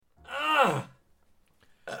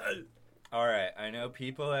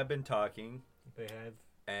people have been talking. They have.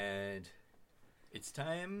 And it's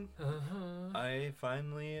time I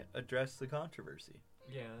finally address the controversy.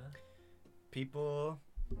 Yeah. People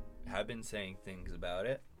have been saying things about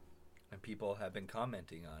it, and people have been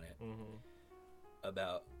commenting on it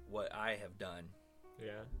about what I have done.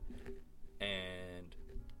 Yeah. And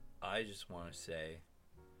I just want to say,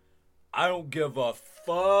 I don't give a fuck.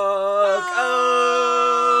 Oh!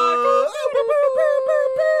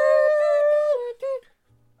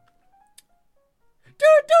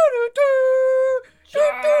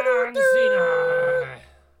 John Cena.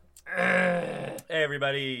 Hey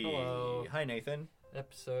everybody. Hello. Hi Nathan.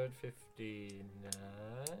 Episode 59.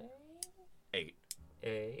 8.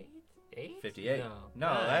 8? 58. No,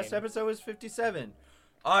 9. last episode was 57.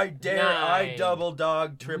 I dare 9. I double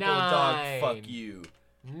dog, triple dog, 9. fuck you.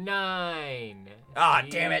 9. Ah, See?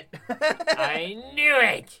 damn it. I knew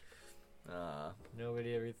it. Uh,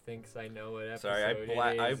 Nobody ever thinks I know what episode sorry, I it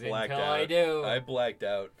is blacked until out. I do. I blacked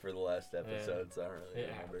out for the last episode, so I don't really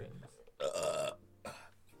It remember. happens.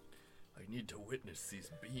 I need to witness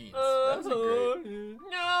these beans. Oh, That was a great.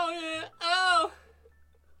 no, yeah, oh.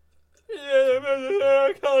 Yeah,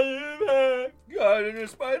 call you back. God in a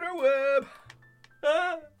spider web.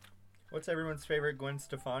 Ah. What's everyone's favorite Gwen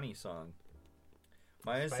Stefani song?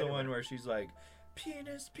 Mine is the Spider-Man. one where she's like,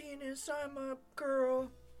 penis, penis, I'm a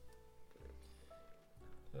girl.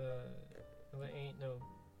 There ain't no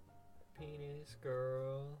penis,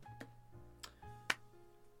 girl.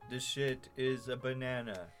 This shit is a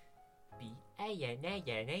banana.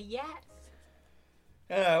 Yes.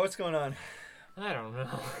 What's going on? I don't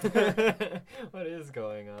know. What is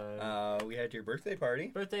going on? We had your birthday party.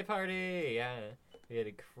 Birthday party, yeah. We had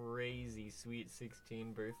a crazy Sweet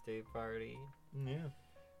 16 birthday party. Yeah.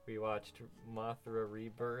 We watched Mothra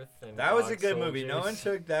Rebirth and That was a Dog good movie. No one Soldiers.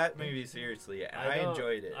 took that movie seriously. I don't-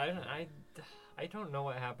 enjoyed it. I don't know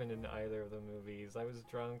what happened in either of the movies. I was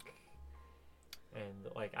drunk, and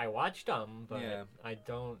like I watched them, but Yeah. I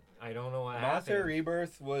don't know what Mothra happened.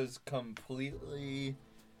 Rebirth was completely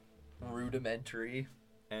rudimentary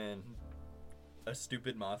and a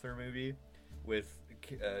stupid Mothra movie with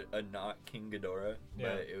a not King Ghidorah,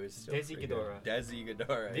 Yeah. but it was still Desi pretty Ghidorah. good. Desi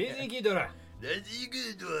Ghidorah. Desi Ghidorah. Desi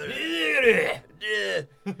Ghidorah. Yeah.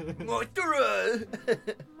 Mothra.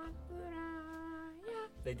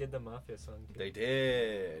 They did the Mafia song too. They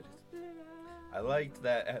did. I liked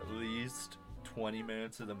that at least 20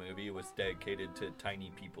 minutes of the movie was dedicated to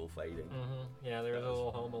tiny people fighting. Yeah, there was That a was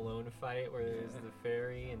little Home Alone fight where there was the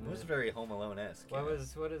fairy and It was the, very Home Alone-esque. what yeah.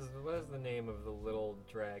 is the name of the little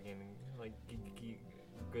dragon, like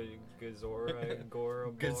Gazora, Gora,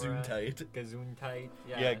 Gesundheit. Gesundheit.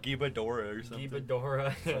 Yeah, Gibadora or something.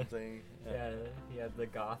 Gibadora. Something. Yeah, he had the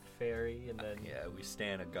goth fairy, and then Yeah, we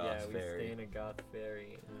stand a goth we fairy. stay in a goth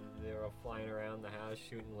fairy, and they were all flying around the house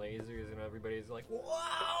shooting lasers, and everybody's like,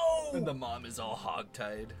 "Whoa!" And the mom is all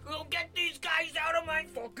hogtied. We'll get these guys out of my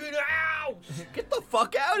fucking house! Get the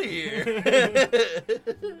fuck out of here!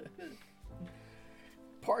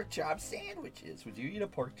 Pork chop sandwiches. Would you eat a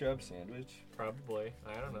pork chop sandwich? Probably.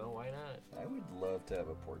 I don't know. Why not? I would love to have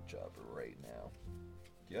a pork chop right now.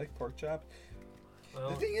 Do you like pork chop?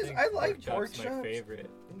 Well, The thing is, think I like pork chop's my chops. favorite.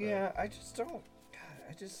 but- Yeah, I just don't. God,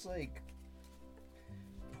 I just like.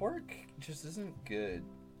 Pork just isn't good.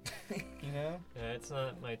 You know? Yeah, it's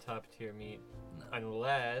not my top tier meat No.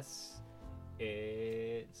 unless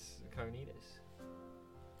it's carnitas.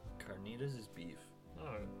 Carnitas is beef.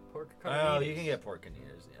 Oh, pork carnitas. Oh, you can get pork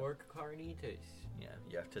carnitas. Yeah. pork carnitas. Yeah,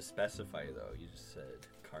 you have to specify though. You just said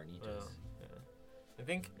carnitas. Oh, yeah. I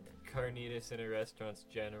think carnitas in a restaurant's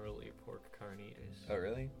generally pork carnitas. Oh,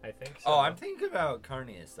 really? I think so. Oh, I'm thinking about carne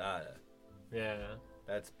asada. Yeah.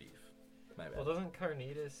 That's beef. My bad. Well, doesn't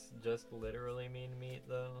carnitas just literally mean meat,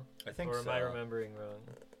 though? I think or so. am I remembering wrong?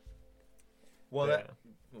 Well, Yeah. that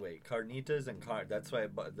wait, carnitas and that's why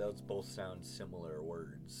those both sound similar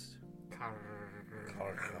words.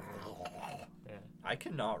 Yeah. I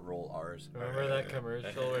cannot roll R's. Remember that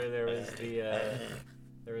commercial where there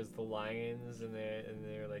was the lions and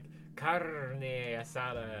they're like carne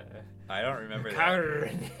asada. I don't remember that.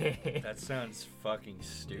 Carne. That sounds fucking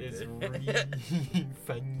stupid. It's really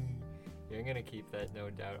funny. You're gonna keep that no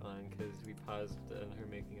doubt on because we paused on her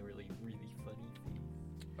making a really funny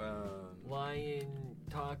face. Lion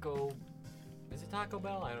Taco. Is it Taco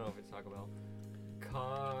Bell? I don't know if it's Taco Bell.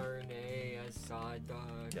 Carne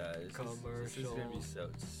asada guys, commercial. this is gonna be so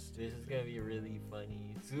This stupid. is gonna be really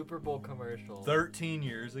funny. Super Bowl commercial. 13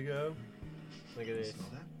 years ago. Look at this. Smell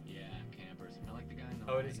that? Yeah, campers. I like the guy in the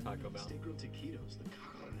Oh, it is line. Taco Bell. Steak grilled taquitos. The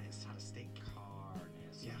carne asada steak. Carne.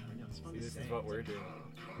 Yeah, I know. It's fun See, to this say. is what we're doing.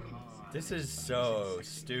 This is so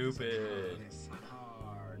stupid.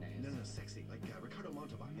 of sexy, like Ricardo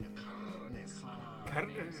Montalban. You know, carne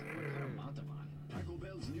Ricardo Montalban. Taco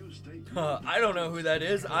Bell's new steak. I don't know who that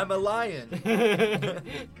is. I'm a lion. Oh,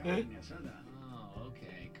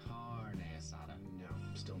 okay. Carne asada. No,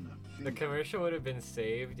 still no. The commercial would have been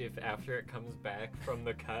saved if after it comes back from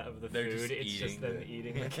the cut of the food, it's just them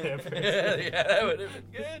eating the campers. Yeah, that would have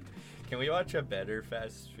been good. Can we watch a better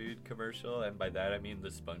fast food commercial? And by that I mean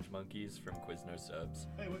the Sponge Monkeys from Quizno Subs.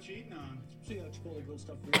 Hey, what you eating on? See that Chipotle grilled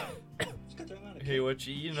stuff for you. Just cut that out. Hey, what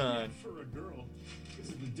you eating on? For a girl, this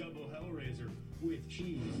is the double Hellraiser with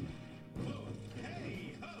cheese. Whoa,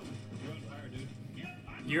 hey, ho! You're on fire, dude. Yeah,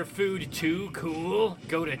 Your food too cool?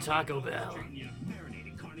 Go to Taco Bell.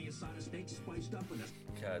 marinating carne asada steak spiced up with a...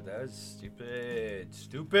 God, that was stupid.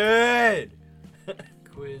 Stupid!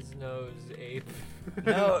 Quiznos ape.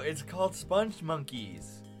 No, it's called Sponge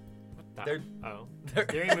Monkeys. They're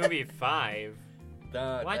Scary Movie 5.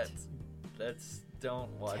 What? That's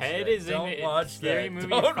don't watch Ted that. is don't in watch Scary that. Movie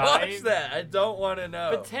Don't 5? watch that. I don't want to know.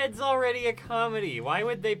 But Ted's already a comedy. Why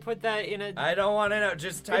would they put that in a... I don't want to know.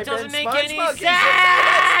 Just type doesn't in make Sponge any Monkeys.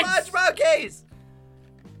 sense! Sponge Monkeys!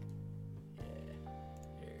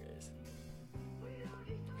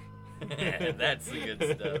 Yeah, here it is. That's the good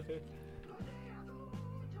stuff.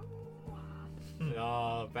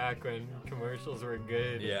 Oh, back when commercials were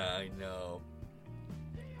good. Yeah, I know.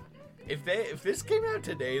 If this came out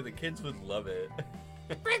today, the kids would love it.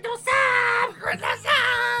 Crinkle sauce! Crinkle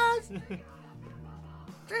sauce!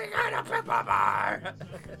 Drink on a pepper bar!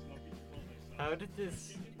 How did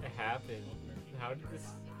this happen? How did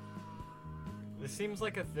this... This seems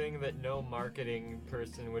like a thing that no marketing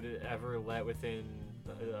person would ever let within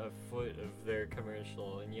a foot of their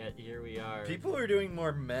commercial, and yet here we are. People were doing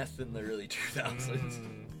more meth in the early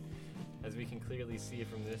 2000s. As we can clearly see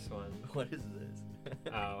from this one. What is this?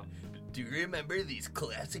 Oh. Do you remember these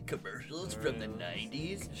classic commercials from the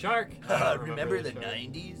 90s? Shark! Remember the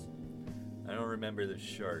 90s? I don't remember the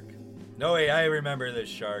shark. No, wait, I remember this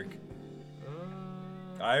shark.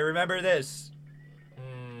 I remember this.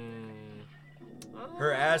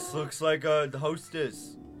 Her ass looks like a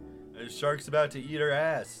hostess. A shark's about to eat her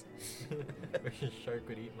ass. A shark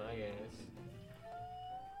would eat my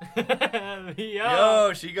ass.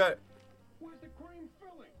 Yo, she got... Where's the cream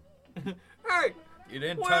filling? Hey! You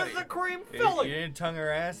didn't Where's the cream filling? You didn't tongue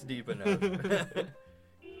her ass deep enough.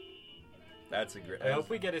 That's a great... I hope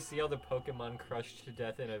we get to see all the Pokemon crushed to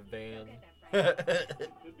death in a van.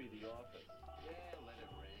 Could be the office. Yeah, let it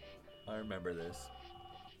rain. I remember this.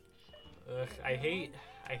 Ugh, I hate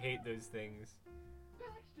those things.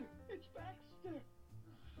 Baxter! It's Baxter!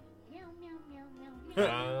 Meow, meow, meow,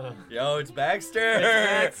 meow. Yo, it's Baxter!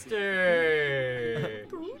 It's Baxter!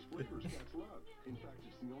 Flavors cats love. In fact,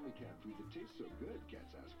 it's the only cat food that tastes so good,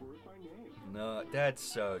 cats ask for it by name. No, that's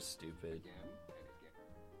so stupid.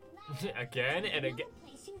 Again and again.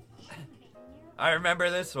 I remember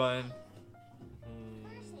this one.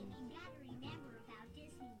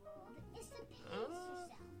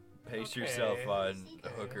 Pace yourself on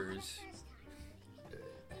hookers.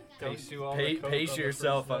 Don't do all the coke Pace on the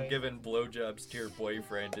yourself first on night. giving blowjobs to your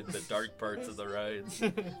boyfriend in the dark parts of the rides.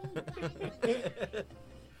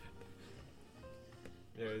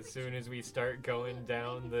 Yeah, as soon as we start going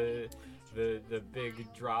down the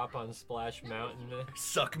big drop on Splash Mountain.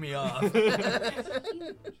 Suck me off.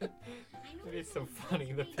 It's so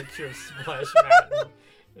funny, the picture of Splash Mountain.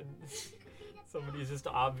 And somebody's just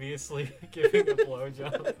obviously giving a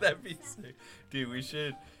blowjob. That'd be sick. Dude, we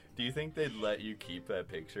should... Do you think they'd let you keep that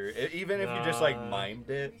picture? Even if you just, like, mimed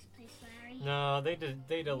it? No, they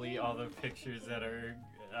delete all the pictures that are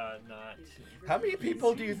not... How many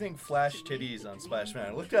people do you think flash titties on Splash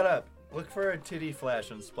Mountain? Look that up. Look for a titty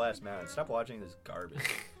flash on Splash Mountain. Stop watching this garbage.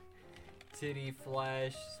 Titty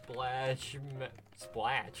flash, splash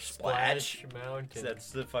mountain.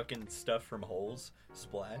 That's the fucking stuff from Holes.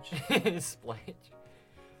 Splash. Splash.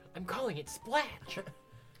 I'm calling it Splash.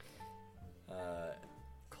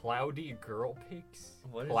 Cloudy Girl Pics?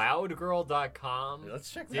 What is- Cloudgirl.com. Let's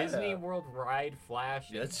check that Disney out. World Ride Flash.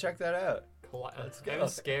 Yeah, let's check that out. Let's go. I'm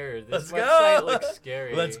scared. This Let's website go. looks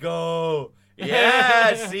scary. Let's go.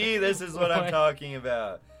 Yeah, see, this is what I'm What? talking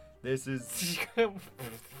about. This is...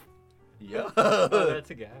 Yo. Oh, that's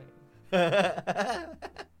a guy.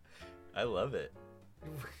 I love it.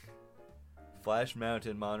 Flash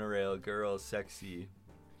Mountain monorail girl sexy.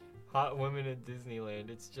 Hot women at Disneyland.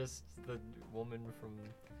 It's just the woman from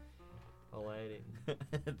Aladdin.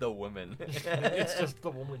 The woman. It's just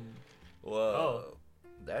the woman. Whoa. Oh.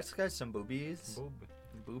 That's got some boobies. Boob.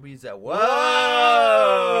 Boobies at whoa.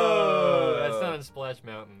 Whoa! That's not on Splash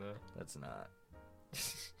Mountain though. That's not.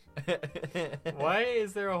 Why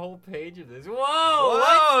is there a whole page of this? Whoa!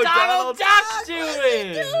 Whoa, What's Donald Duck doing? What's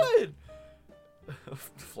he doing?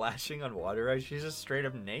 Flashing on water rides? She's just straight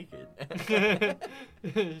up naked.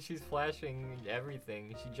 She's flashing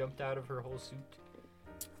everything. She jumped out of her whole suit.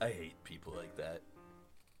 I hate people like that.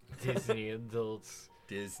 Disney adults.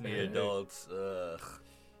 Disney adults. Ugh.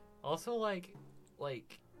 Also, like,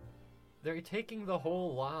 they're taking the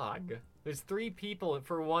whole log. There's 3 people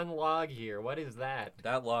for one log here. What is that?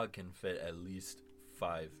 That log can fit at least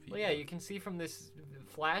 5 people. Well, yeah, you can see from this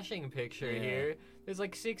flashing picture here, there's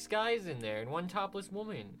like 6 guys in there and 1 topless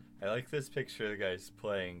woman. I like this picture of the guys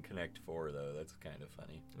playing Connect 4, though. That's kind of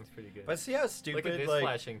funny. That's pretty good. But see how stupid, look at this like,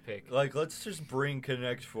 flashing pic. Like, let's just bring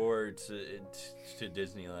Connect 4 to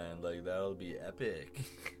Disneyland. Like, that'll be epic.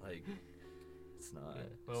 Like, it's not. Yeah.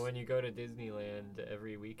 Well, when you go to Disneyland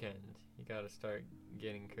every weekend, you gotta start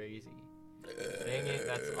getting crazy. Dang it,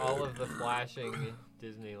 that's all of the flashing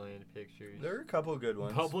Disneyland pictures. There are a couple good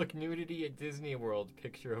ones. Public nudity at Disney World.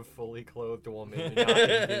 Picture of fully clothed woman not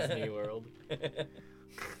in Disney World.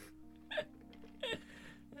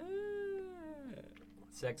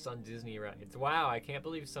 Sex on Disney rides. Wow, I can't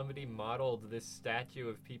believe somebody modeled this statue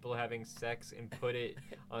of people having sex and put it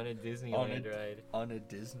on a Disneyland ride. On a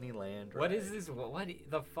Disneyland ride. What is this? What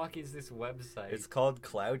the fuck is this website? It's called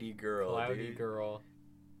Cloudy Girl. Cloudy dude. Girl.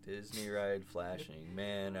 Disney ride flashing.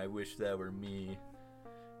 Man, I wish that were me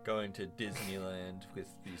going to Disneyland with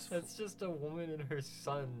these. That's just a woman and her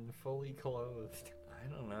son fully clothed. I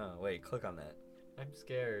don't know. Wait, click on that. I'm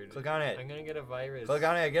scared. Click on it. I'm gonna get a virus. Click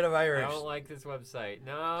on it. Get a virus. I don't like this website.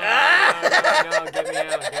 No, no, get me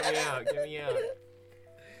out. Get me out. Get me out.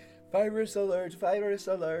 Virus alert. Virus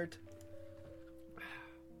alert.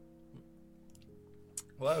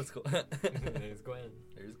 Well, that was cool. There's Gwen.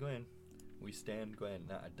 There's Gwen. We stand Gwen.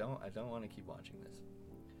 No, I don't want to keep watching this.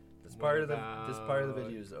 This part of the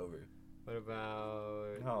video is over. What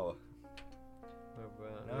about? No. What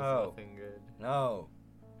about? No. There's nothing good. No.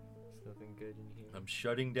 There's nothing good in here. I'm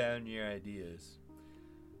shutting down your ideas.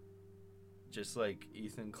 Just like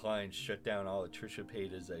Ethan Klein shut down all of Trisha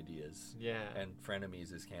Paytas' ideas. Yeah. And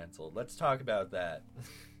Frenemies is canceled. Let's talk about that.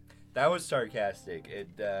 That was sarcastic. It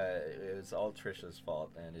was all Trisha's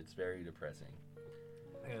fault, and it's very depressing.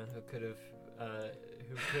 Yeah, who could have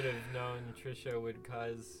known Trisha would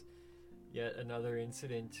cause yet another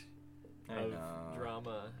incident of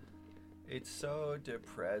drama? It's so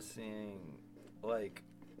depressing. Like,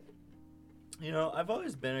 you know, I've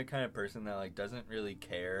always been a kind of person that, like, doesn't really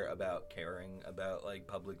care about caring about, like,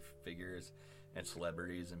 public figures and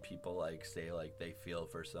celebrities and people, like, say, like, they feel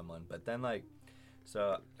for someone. But then, like,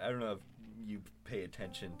 so I don't know if you pay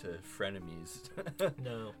attention to Frenemies.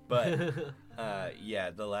 No. But,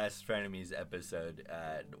 yeah, the last Frenemies episode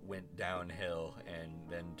went downhill, and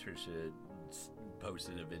then Trisha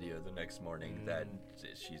posted a video the next morning that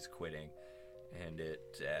she's quitting. And it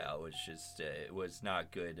was just, it was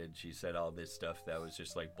not good, and she said all this stuff that was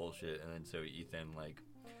just, like, bullshit, and then so Ethan, like,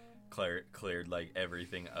 cleared, like,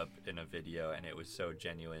 everything up in a video, and it was so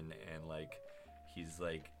genuine, and, like, he's,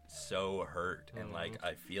 like, so hurt, and, like,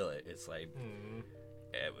 I feel it. It's, like,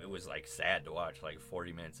 it was, like, sad to watch, like,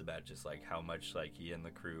 40 minutes about just, like, how much, like, he and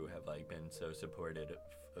the crew have, like, been so supportive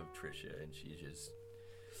of Trisha, and she just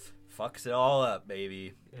fucks it all up,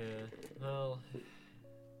 baby. Yeah, well,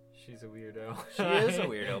 she's a weirdo. She is a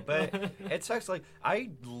weirdo, but it sucks. Like,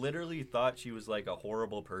 I literally thought she was, like, a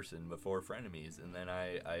horrible person before Frenemies, and then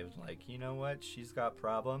I was like, you know what? She's got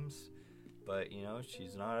problems, but, you know,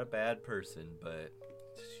 she's not a bad person, but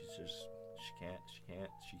she's just,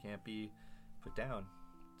 she can't be put down.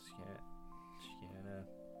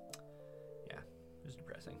 Yeah, it was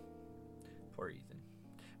depressing. Poor Ethan.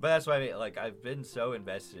 But that's why, like, I've been so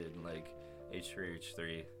invested in, like,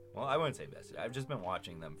 H3H3. Well, I wouldn't say invested. I've just been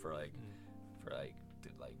watching them for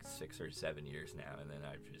 6 or 7 years now, and then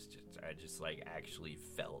I just like actually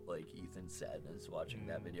felt like Ethan's sadness watching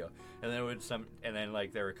that video. And then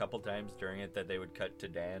like there were a couple times during it that they would cut to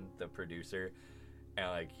Dan, the producer, and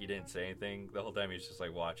like he didn't say anything the whole time. He was just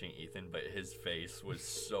like watching Ethan, but his face was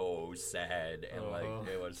so sad, and like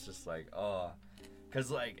it was just like, oh,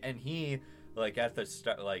 because like, and he like at the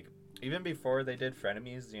start, like even before they did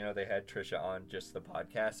Frenemies, you know, they had Trisha on just the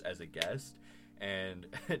podcast as a guest, and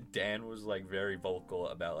Dan was like very vocal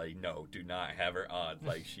about like, no, do not have her on,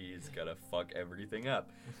 like she's gonna fuck everything up.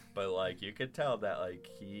 But like you could tell that like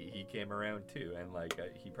he came around too, and like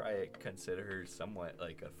he probably considered her somewhat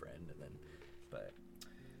like a friend, and then, but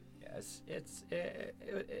yes, it's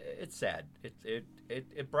sad.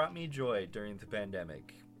 It brought me joy during the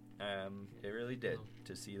pandemic. It really did,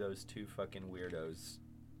 to see those two fucking weirdos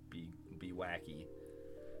be wacky.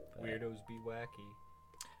 Weirdos be wacky.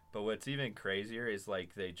 But what's even crazier is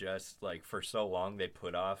like they just like for so long they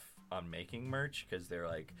put off on making merch because they're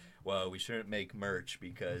like, well, we shouldn't make merch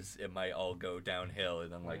because it might all go downhill,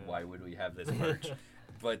 and then like, why would we have this merch?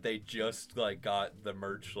 But they just like got the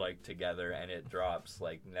merch like together, and it drops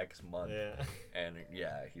like next month. Yeah. And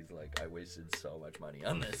yeah, he's like, I wasted so much money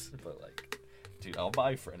on this, but like, dude, I'll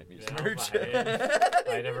buy Frenemies merch.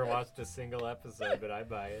 I never watched a single episode, but I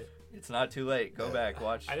buy it. It's not too late. Go back,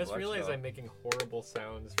 watch. I just watch realized it all. I'm making horrible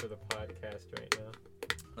sounds for the podcast right now.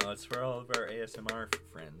 Oh, it's for all of our ASMR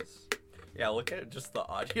friends. Yeah, look at just the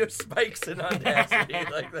audio spikes in Audacity.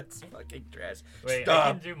 Like, that's fucking trash. Wait, Stop.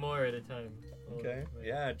 I can do more at a time. Okay. Wait.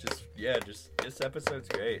 Yeah, just this episode's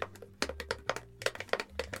great.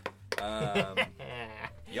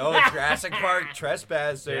 Yo, Jurassic Park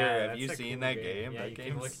Trespasser. Yeah, Have you that's a seen cool that game? Yeah, That you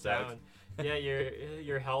game can look sucks. down. Yeah,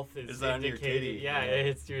 your health is It's on your indicated. titty. Yeah, Yeah.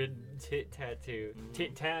 it's your tit tattoo.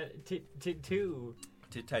 Tit tattoo.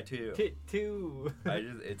 Tattoo. Tit-too.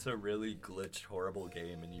 It's a really glitched, horrible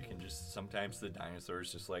game, and you can just sometimes the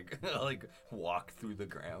dinosaurs just like like walk through the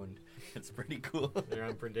ground. It's pretty cool. They're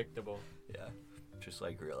unpredictable. Yeah, just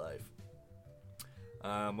like real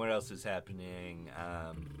life. What else is happening?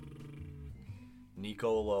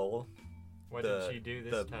 Nico Lowell. What did she do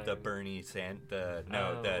this time? The Bernie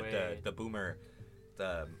the boomer,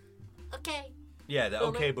 Okay. yeah, the Boomer.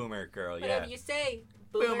 okay boomer girl. Whatever Yeah, you say.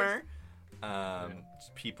 boomer.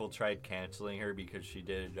 People tried canceling her because she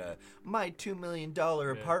did my $2 million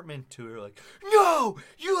apartment tour. Like, no,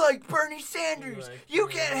 you like Bernie Sanders. You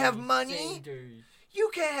can't have money. Sanders. You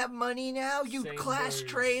can't have money now, you class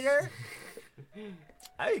Sanders. traitor.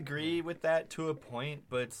 I agree with that to a point,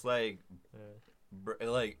 but it's like,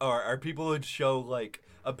 or people would show like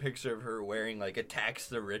a picture of her wearing like a tax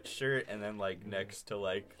the rich shirt, and then like next to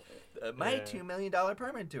like my $2 million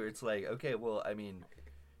apartment tour. It's like, okay, well, I mean,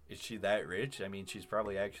 is she that rich? I mean, she's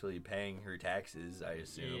probably actually paying her taxes, I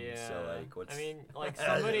assume. Yeah. So like, what's? I mean, like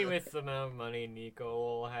somebody with the amount of money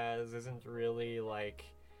Nico has isn't really like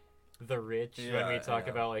the rich when Yeah, we I talk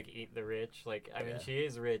know. about like eat the rich. Like, I mean, she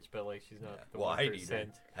is rich, but like she's not the well, I 1%.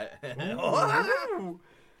 need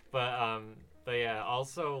But yeah,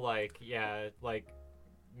 also like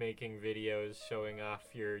making videos showing off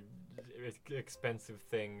your expensive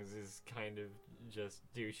things is kind of just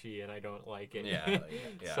douchey, and I don't like it. Yeah.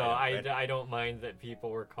 So I don't mind that people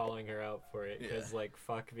were calling her out for it, because like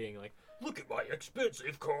fuck being like, look at my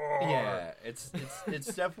expensive car. Yeah, it's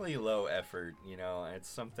definitely low effort, you know. It's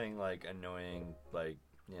something like annoying, like,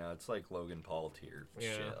 you know, it's like Logan Paul tier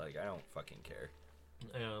shit. Like, I don't fucking care.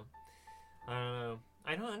 Yeah, I don't know.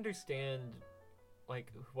 I don't understand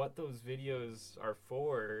like what those videos are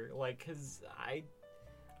for. Like, 'cause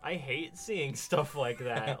I hate seeing stuff like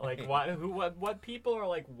that. Like, what people are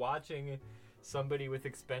like watching somebody with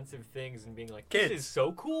expensive things and being like, this Kids. is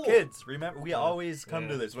so cool. Kids, remember, we always come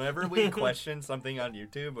to Yeah. this. Whenever we question something on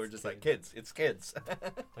YouTube, we're just like, kids, it's kids.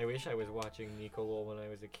 I wish I was watching Nicole when I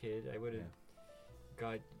was a kid. I would have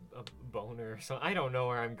got a boner or something. I don't know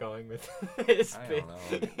where I'm going with this. I don't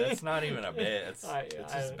know. That's not even a bit. It's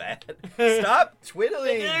just bad. Stop Stop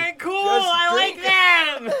twiddling. They're cool. Just I drink like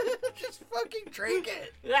them. Just fucking drink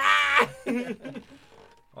it. Ah!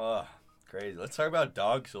 Oh, crazy. Let's talk about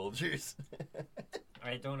dog soldiers.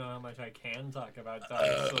 I don't know how much I can talk about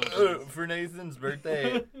dog soldiers. For Nathan's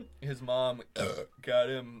birthday, his mom got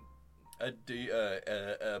him a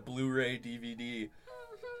Blu-ray DVD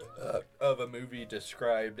of a movie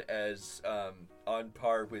described as on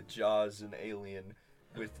par with Jaws and Alien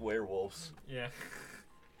with werewolves. Yeah.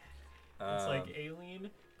 It's like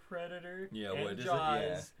Alien, Predator, Yeah, and what is it? Jaws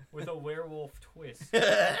Yeah. with a werewolf twist.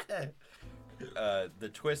 The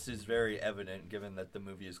twist is very evident given that the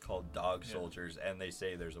movie is called Dog Soldiers, and they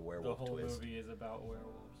say there's a The werewolf whole twist. movie is about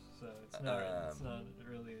werewolves, so it's not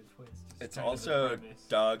really a twist. It's kind of the also premise.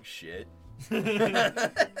 dog shit.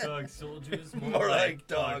 Dog soldiers, More like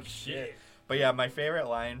dog shit. But yeah, my favorite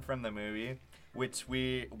line from the movie, which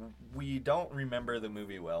we don't remember the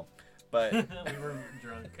movie well, but We were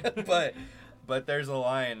drunk. but there's a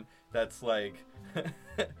line that's like,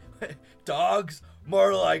 dogs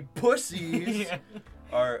more like pussies, Yeah.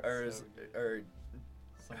 or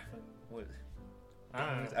Something. what? I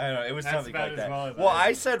don't know. I don't know. It was That's something about like as that. well as Well, I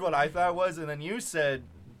I said what I thought was, and then you said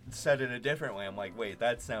it a different way. I'm like, wait,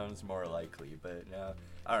 that sounds more likely, but no.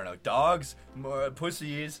 I don't know, dogs,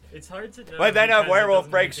 pussies. It's hard to know. But then a because it werewolf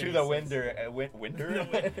doesn't breaks make through any the sense. window.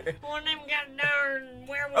 One of them got down.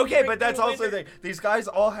 Okay, but that's also these guys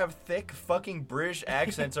all have thick fucking British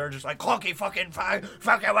accents. Are just like clunky fucking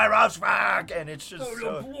werewolves, fuck, and it's just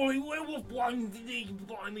so. Werewolf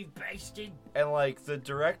blimey bastard. And like the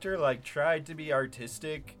director like tried to be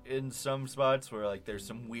artistic in some spots where like there's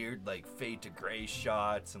some weird like fade to gray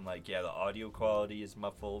shots and like yeah the audio quality is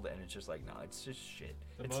muffled and it's just like no it's just shit.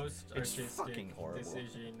 The it's, most it's artistic fucking horrible.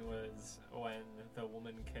 decision was when the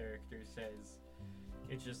woman character says,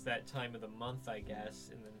 "It's just that time of the month, I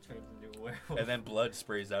guess," and then turns into a werewolf. And then blood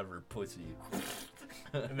sprays out of her pussy.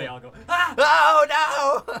 And they all go, "Ah! Oh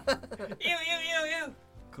no! Ew.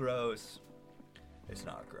 Gross. It's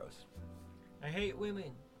not gross. I hate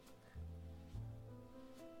women."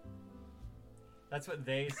 That's what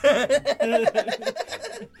they say.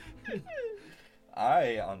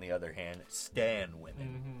 I, on the other hand, stan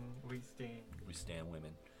women. Mm-hmm. We stan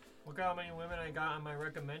women. Look how many women I got on my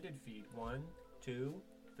recommended feed. 1, 2,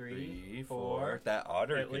 3, 4. That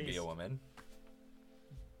otter At could be least. a woman.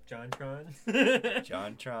 JonTron.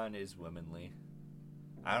 JonTron is womanly.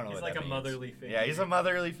 I don't know He's what like that a means. motherly figure. Yeah, he's a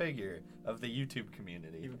motherly figure of the YouTube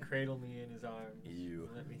community. He would cradle me in his arms. Ew.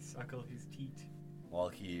 And let me suckle his teat. While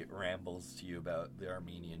he rambles to you about the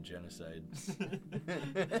Armenian genocide.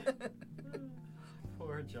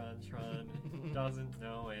 Poor JonTron doesn't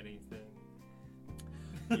know anything.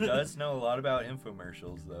 He does know a lot about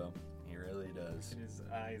infomercials, though. He really does. Look at his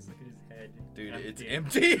eyes, look at his head. Dude, it's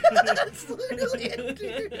Empty. empty. It's literally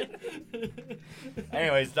empty.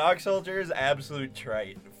 Anyways, Dog Soldier is absolute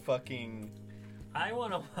trite. Fucking. I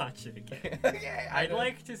want to watch it again. Okay, I'd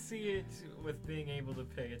like to see it with being able to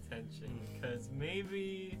pay attention, because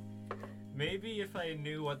maybe if I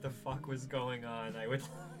knew what the fuck was going on, I would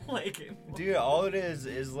like it more. Dude, all it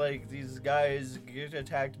is like these guys get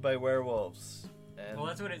attacked by werewolves. And Well,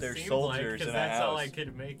 that's what it they're seemed soldiers like, because in a that's all house. I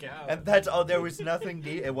could make out. And that's all. There was nothing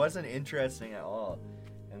deep. It wasn't interesting at all.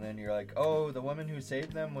 And then you're like, oh, the woman who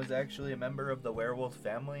saved them was actually a member of the werewolf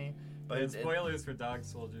family. But And spoilers for Dog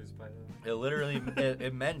Soldiers, by the way. it literally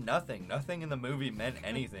it meant nothing. Nothing in the movie meant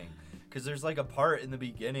anything. Because there's like a part in the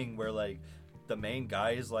beginning where like the main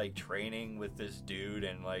guy is like training with this dude,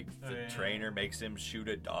 and like the trainer makes him shoot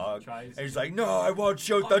a dog. And he's like, no, I won't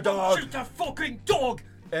shoot the dog. Shoot the fucking dog!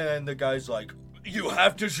 And the guy's like, you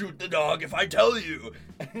have to shoot the dog if I tell you.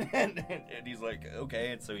 and he's like,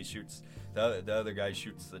 okay. And so he shoots, the other guy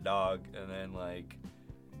shoots the dog. And then, like,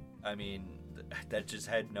 I mean, that just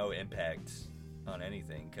had no impact on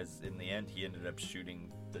anything. Because in the end, he ended up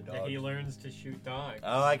shooting the dog. He learns to shoot dogs.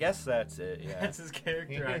 Oh, I guess that's it, yeah. That's his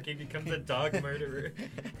character arc. He becomes a dog murderer.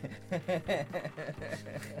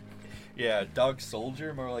 Yeah, dog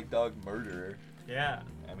soldier, more like dog murderer. Yeah.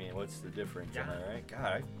 I mean, what's the difference? Yeah. Am I right?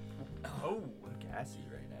 God, Oh. I'm gassy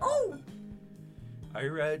right now. Oh! I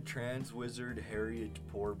read Trans Wizard Harriet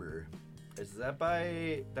Porber. Is that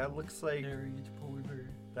by? That looks like. Harriet Porber.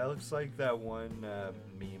 That looks like that one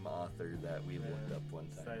meme author that we looked up one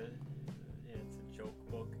time. Yeah, it's a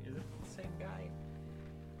joke book. Is it the same guy?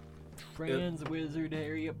 Trans Wizard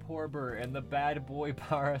Harriet Porber and the bad boy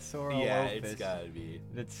Parasaurolophus. Yeah, it's gotta be.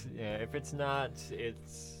 If it's not,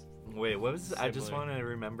 it's. Wait, what was? I just Similar. want to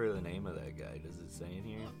remember the name of that guy. Does it say in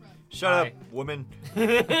here? Shut up, woman.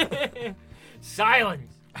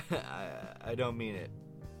 Silence. I don't mean it.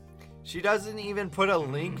 She doesn't even put a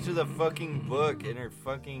link to the fucking book in her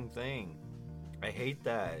fucking thing. I hate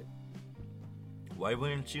that. Why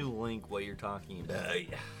wouldn't you link what you're talking about?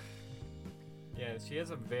 Yeah, she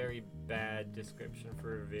has a very bad description for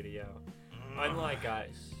her video. Unlike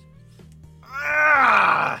us.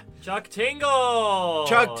 Ah! Chuck Tingle!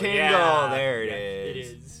 Chuck Tingle! Yeah. There it It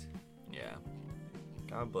is. is. Yeah.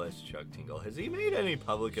 God bless Chuck Tingle. Has he made any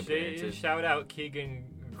public appearances? Shout out Keegan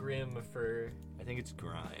Grimm for I think it's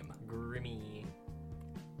Grime. Grimmy.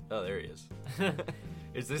 Oh, there he is.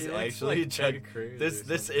 Is this He looks actually like Chuck? Ted Cruz This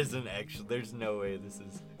or something. isn't actually. There's no way this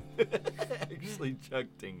is actually Chuck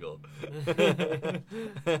Tingle.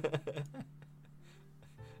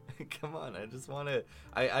 Come on, I just want to.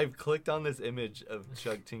 I've clicked on this image of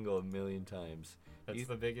Chuck Tingle a million times. That's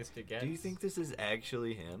the biggest it gets. Do you think this is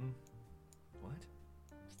actually him? What?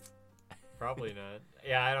 Probably not.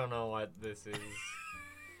 Yeah, I don't know what this is.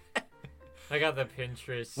 I got the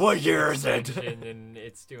Pinterest. What year is it? section, and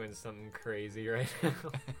it's doing something crazy right now.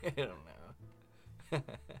 I don't know. I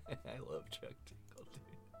love Chuck Tingle,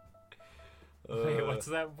 dude. Wait, what's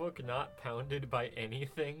that book? Not Pounded by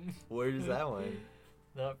Anything? Where's that one?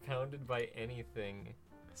 Not Pounded by Anything.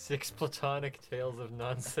 6 Platonic Tales of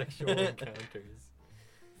Non-Sexual Encounters.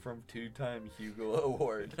 from 2-time Hugo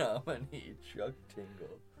Award nominee Chuck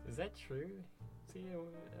Tingle. Is that true? Is he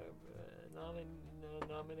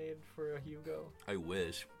nominated for a Hugo? I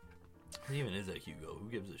wish. What even is a Hugo? Who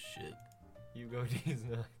gives a shit? Hugo D's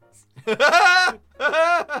nuts.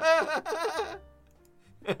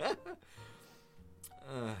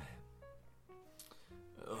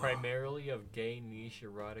 Primarily of gay niche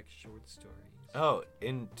erotic short stories. Oh,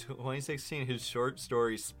 in 2016, his short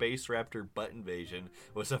story Space Raptor Butt Invasion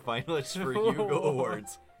was a finalist for Hugo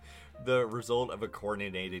Awards. The result of a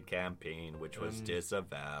coordinated campaign, which was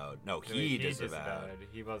disavowed. No, he disavowed.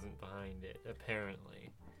 He wasn't behind it, apparently.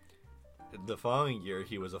 The following year,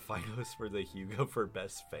 he was a finalist for the Hugo for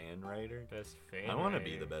Best Fan Writer. Best fan I want to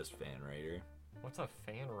writer. be the best fan writer. What's a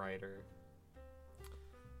fan writer?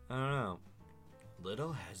 I don't know.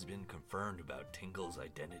 Little has been confirmed about Tingle's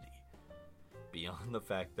identity. Beyond the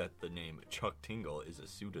fact that the name Chuck Tingle is a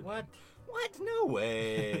pseudonym. What? What? No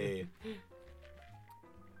way.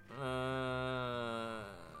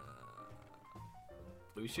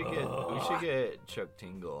 We should get Chuck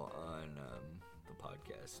Tingle on the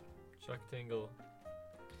podcast. Chuck Tingle.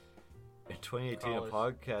 In 2018, a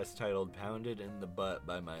podcast titled "Pounded in the Butt"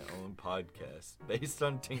 by my own podcast, based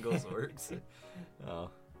on Tingle's works. Oh,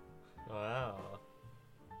 Wow.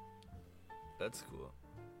 that's cool.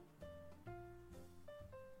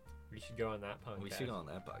 We should go on that podcast. We should go on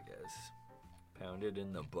that podcast. Pounded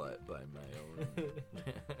in the butt by my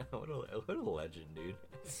own. what a legend, dude.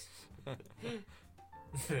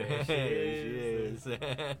 There she is. She is.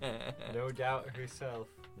 No doubt herself.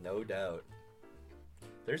 No doubt.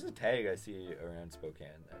 There's a tag I see around Spokane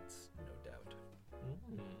that's no doubt.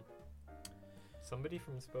 Somebody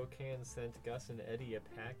from Spokane sent Gus and Eddie a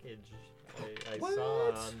package I What?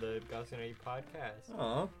 saw on the Gus and Eddie podcast.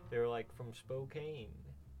 Oh. They were like from Spokane.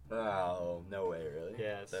 Oh, no way, really?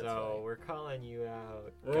 Yeah, That's so funny. we're calling you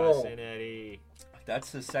out, Oh. Gus and Eddie.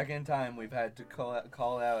 That's the second time we've had to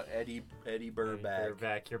call out Eddie Burback. You're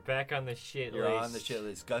back. You're back on the shit You're list. on the shit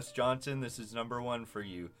list. Gus Johnson, this is number 1 for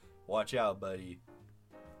you. Watch out, buddy.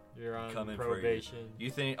 You're on Coming for you. probation. You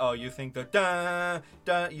think the dun,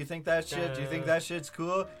 you think that shit? Do you think that shit's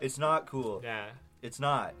cool? It's not cool. Yeah. It's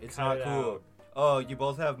not. It's Cut not it cool. out. Oh, you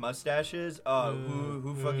both have mustaches?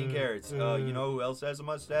 Who fucking cares? You know who else has a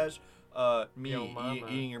mustache? Me Yo, mama.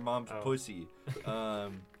 eating your mom's Oh. pussy.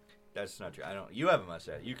 That's not true. I don't. You have a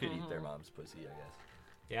mustache. You could eat their mom's pussy, I guess.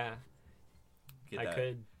 Yeah. Get I that.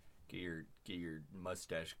 could. Get your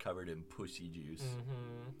mustache covered in pussy juice.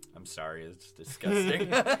 Mm-hmm. I'm sorry, it's disgusting.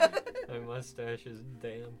 My mustache is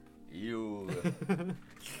damp. You.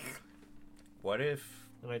 What if?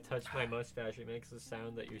 When I touch my mustache, it makes the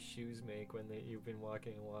sound that your shoes make when you've been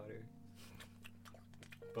walking in water.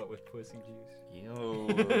 But with pussy juice.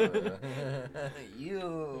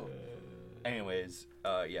 You. Anyways,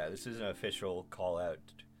 yeah, this is an official call out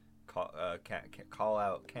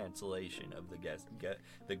cancellation of the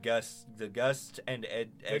Gust and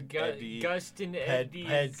Eddie Gust and Eddie's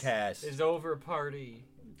Pedcast. is over party.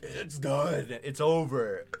 It's done. It's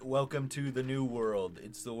over. Welcome to the new world.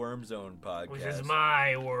 It's the Worm Zone podcast. Which is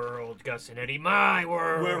my world, Gus and Eddie, my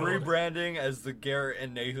world. We're rebranding as the Garrett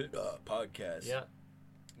and Nathan podcast. Yeah.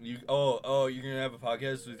 You're gonna have a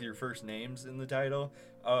podcast with your first names in the title?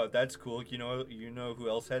 Oh, that's cool. You know who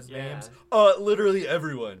else has Yeah. names? Literally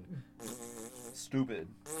everyone. Stupid,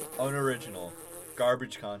 unoriginal,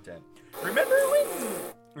 garbage content. Remember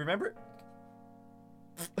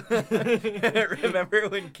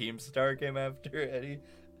when Keemstar came after Eddie?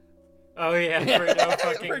 Oh yeah, for no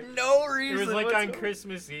fucking. For no reason. It was like on whatsoever.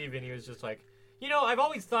 Christmas Eve, and he was just like, I've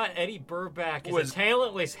always thought Eddie Burback is Was- a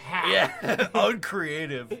talentless hack. Yeah,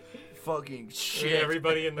 uncreative. Fucking And shit.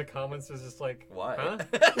 everybody in the comments was just like, Why? Huh?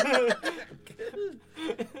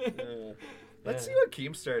 Let's see Yeah. what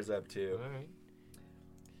Keemstar's up to. All right.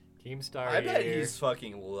 Keemstar. I bet here. he's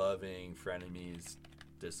fucking loving Frenemies.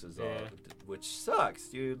 This is all, Yeah. which sucks,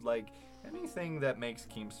 dude. Like anything that makes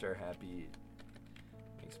Keemstar happy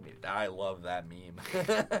makes me. I love that meme.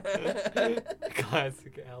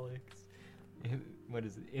 Classic Alex. What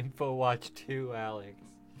is it? InfoWatch 2 Alex.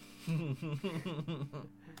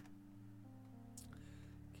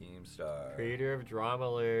 Keemstar. Creator of Drama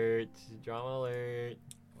Alert. Drama Alert.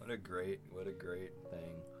 What a great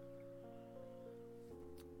thing.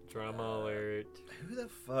 Drama Alert. Who the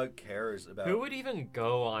fuck cares about? Who would even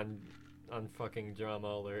go on fucking Drama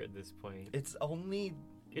Alert at this point? It's only.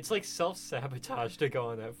 It's like self-sabotage to go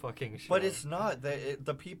on that fucking show. But it's not.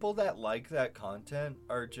 The people that like that content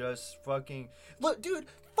are just fucking. Look, dude,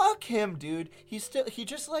 fuck him, dude. He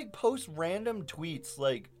just like posts random tweets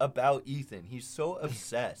like about Ethan. He's so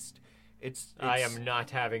obsessed. I am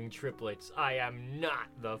not having triplets. I am not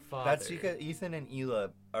the father. That's because Ethan and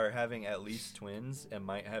Hila are having at least twins and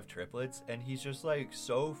might have triplets, and he's just like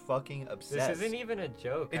so fucking obsessed. This isn't even a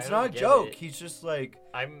joke. It's not a joke. He's just like,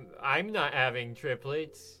 I'm not having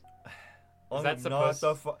triplets. Is that supposed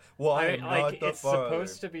to? Well, I'm not the it's father.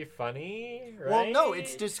 supposed to be funny, right? Well, no,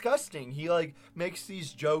 it's disgusting. He like makes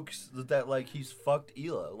these jokes that like he's fucked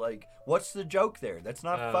Hila. Like, what's the joke there? That's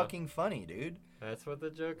not fucking funny, dude. That's what the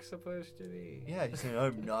joke's supposed to be. Yeah, he's saying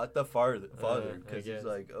I'm not the father because he's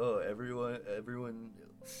like, oh, everyone,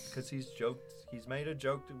 because he's made a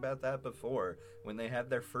joke about that before when they had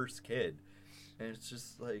their first kid, and it's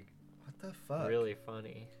just like, what the fuck? Really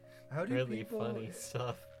funny. How do really people... funny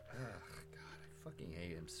stuff. Ugh, God, I fucking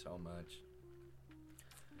hate him so much.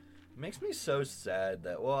 It makes me so sad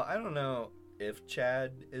that, well, I don't know if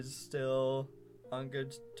Chad is still on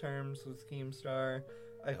good terms with Keemstar.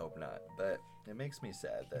 I hope not, but it makes me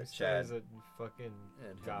sad that Chad is a fucking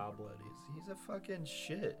goblin. He's a fucking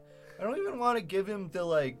shit. I don't even want to give him the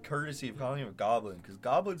like courtesy of calling him a goblin, because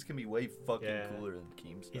goblins can be way fucking cooler than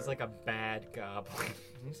Keemstar. He's like a bad goblin.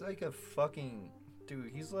 He's like a fucking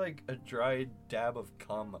dude. He's like a dried dab of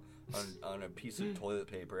cum on a piece of toilet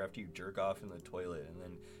paper after you jerk off in the toilet, and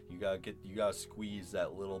then you gotta squeeze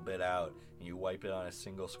that little bit out, and you wipe it on a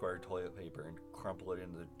single square toilet paper and crumple it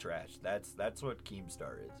into the trash. That's what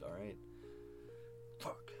Keemstar is. All right.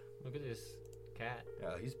 Fuck. Look at this cat.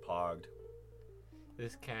 Yeah, he's pogged.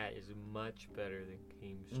 This cat is much better than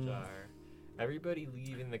Keemstar. Everybody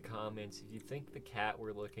leave in the comments if you think the cat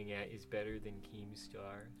we're looking at is better than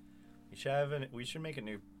Keemstar. We should make a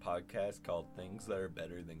new podcast called Things That Are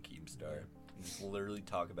Better Than Keemstar. And just literally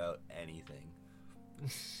talk about anything.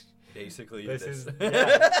 Basically this.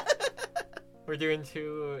 We're doing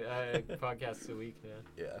 2 podcasts a week now.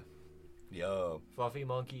 Yeah. Yo. Fluffy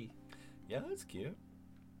monkey. Yeah, that's cute.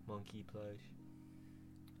 Monkey plush.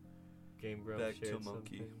 Game Grumps Back shared to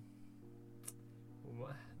monkey. something.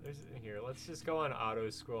 Here, let's just go on auto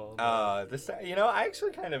scroll. I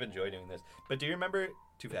actually kind of enjoy doing this. But do you remember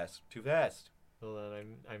Too Fast? Hold on,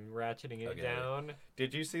 I'm ratcheting it down.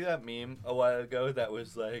 Did you see that meme a while ago that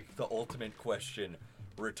was like the ultimate question: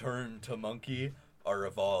 return to monkey or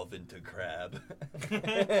evolve into crab? I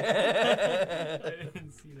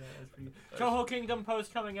didn't see that. That's pretty good. Toho Kingdom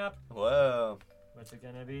post coming up. Whoa. What's it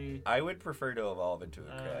gonna be? I would prefer to evolve into a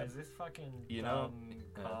crab. Is this fucking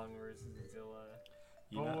Kong versus Zilla?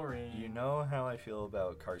 Boring. You know how I feel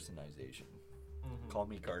about Carsonization. Mm-hmm. Call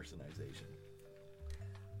me Carsonization.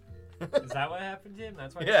 Is that what happened to him?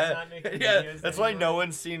 That's why he's not making videos that's anymore? why no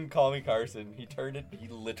one's seen Call Me Carson. He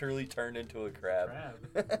literally turned into a crab.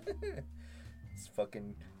 It's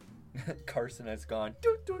fucking Carson has gone.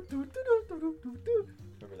 Remember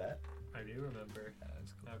that? I do remember. Cool.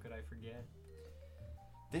 How could I forget?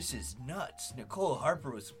 This is nuts. Nicole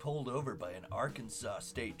Harper was pulled over by an Arkansas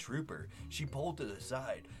state trooper. She pulled to the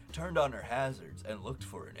side, turned on her hazards, and looked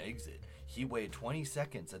for an exit. He waited 20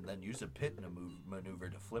 seconds and then used a pit maneuver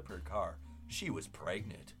to flip her car. She was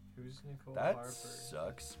pregnant. Who's Nicole Harper? That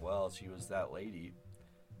sucks. Well, she was that lady.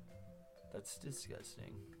 That's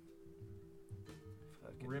disgusting.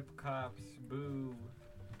 Fucking Rip cops, boo.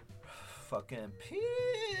 Fucking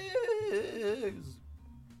pigs.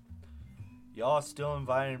 Y'all still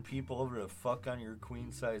inviting people over to fuck on your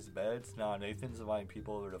queen-size beds? Nah, Nathan's inviting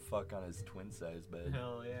people over to fuck on his twin-size bed.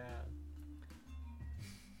 Hell yeah.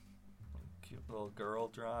 Cute little girl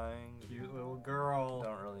drawing. Cute little girl.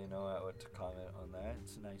 Don't really know what to comment on that.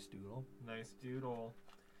 It's a nice doodle. Nice doodle.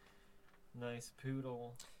 Nice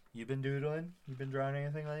poodle. You been doodling? You been drawing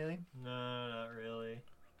anything lately? No, not really.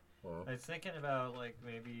 Well. I was thinking about like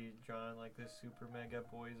maybe drawing like the Super Mega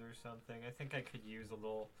Boys or something. I think I could use a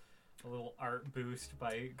little art boost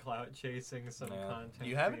by clout chasing some content.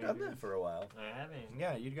 You haven't done that for a while. I haven't.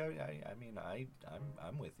 Yeah, you go.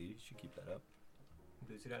 I'm with you. You should keep that up.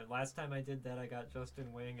 Boost it out. Last time I did that, I got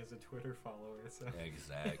Justin Wang as a Twitter follower. So.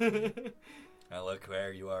 Exactly. Now look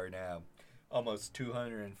where you are now. Almost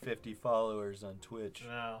 250 followers on Twitch.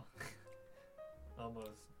 Wow. Almost.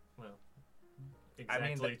 Well.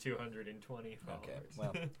 Exactly 220 followers. Okay.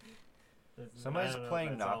 Well. Somebody's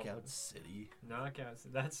playing Knockout City.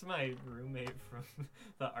 That's my roommate from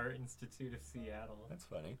the Art Institute of Seattle. That's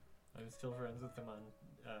funny. I'm still friends with him on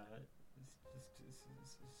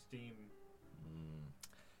Steam.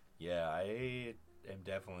 Yeah, I am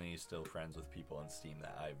definitely still friends with people on Steam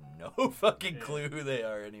that I have no fucking clue who they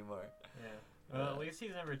are anymore. Yeah. Well, at least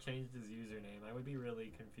he's never changed his username. I would be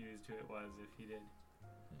really confused who it was if he did.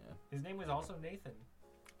 Yeah. His name was also Nathan.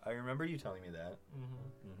 I remember you telling me that.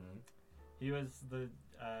 Mm-hmm. He was the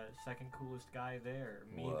second coolest guy there.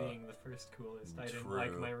 Me Whoa. being the first coolest. I didn't True.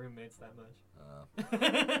 like my roommates that much.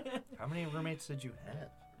 How many roommates did you have?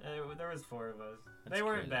 There was 4 of us. That's They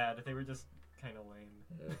weren't crazy. bad. They were just kind of lame.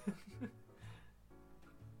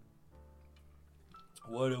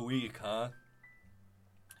 What a week, huh?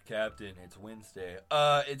 Captain, it's Wednesday.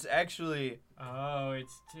 It's actually... Oh,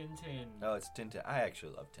 it's Tintin. No, it's Tintin. I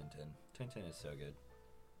actually love Tintin. Tintin is so good.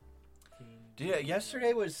 Dude,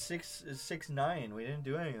 yesterday was 6/9. We didn't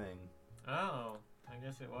do anything. Oh, I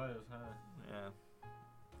guess it was, huh? Yeah.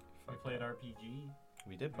 We played RPG.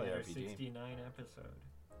 We did play We had our RPG. 69 episode.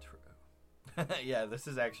 True. Yeah, this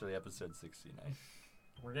is actually episode 69.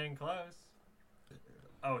 We're getting close.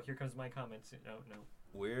 Oh, here comes my comments. No.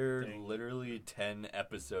 We're Dang. literally 10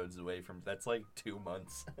 episodes away from... That's like 2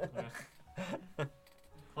 months.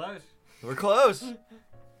 Close. We're close.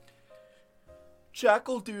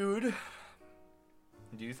 Jackal dude.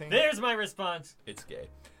 Do you think... There's my response. It's gay.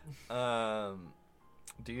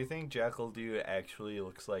 Do you think Jackal dude actually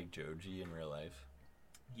looks like Joji in real life?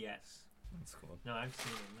 Yes. That's cool. No, I've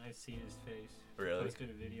seen him. I've seen his face. Really? I posted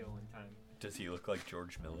a video one time. Does he look like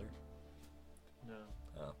George Miller? No.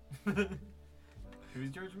 Oh. Who's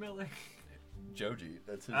George Miller? Joji.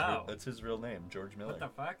 That's his. Oh. That's his real name, George Miller. What the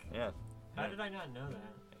fuck? Yeah. How Yeah. did I not know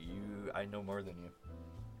that? I know more than you.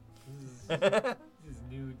 This is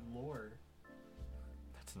new lore.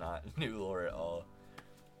 That's not new lore at all.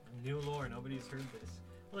 New lore. Nobody's heard this.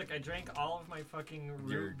 Look, I drank all of my fucking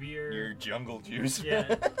root beer. Your jungle juice.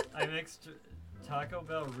 Yeah, I mixed Taco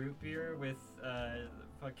Bell root beer with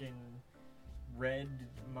fucking red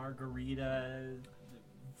margarita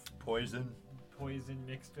Poison.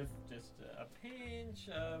 mixed with just a pinch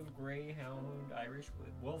of Greyhound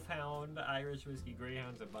Wolfhound Irish whiskey.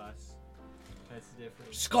 Greyhound's a bus. That's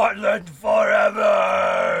different. Scotland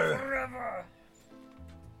forever. Forever.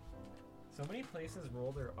 So many places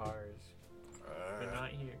roll their R's, but not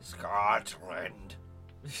here. Scotland.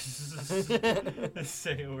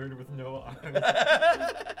 Say a word with no R's.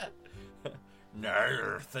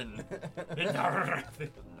 Northern.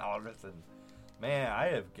 Northern. Man, I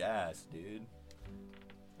have gas, dude.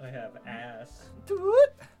 I have ass. Dude.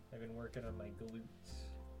 I've been working on my glutes.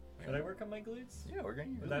 Should I work on my glutes? Yeah, we're gonna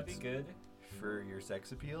use Would that be good? for your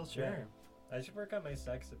sex appeal. Sure. Yeah. I should work on my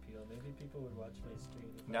sex appeal. Maybe people would watch my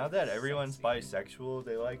stream. if I Now was that everyone's sexy. bisexual,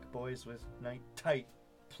 they like boys with tight,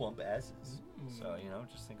 plump asses. Mm. So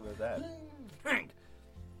just think about that.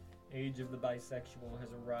 Age of the bisexual has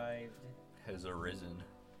arrived. Has arisen,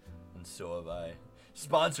 and so have I.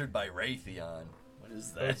 Sponsored by Raytheon. What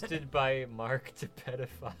is that? Hosted by Mark the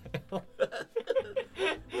Pedophile.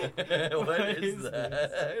 What is is that?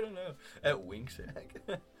 this? I don't know. At Wink Shack.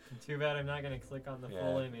 Too bad I'm not gonna click on the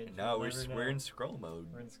full image. No, We'll we're never know. in scroll mode.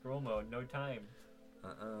 We're in scroll mode. No time.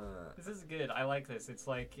 This is good. I like this. It's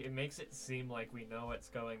like it makes it seem like we know what's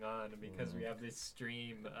going on because we have this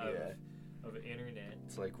stream of internet.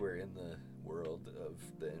 It's like we're in the world of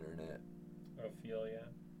the internet. Ophelia.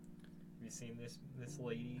 Have you seen this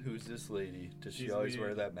lady? Who's this lady? Does she She's always wear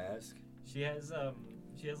weird. that mask? She has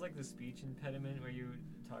like the speech impediment where you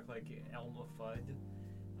talk like Elma Fudd.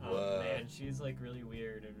 Whoa. Man, she's like really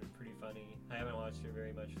weird and pretty funny. I haven't watched her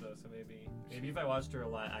very much though, so maybe if I watched her a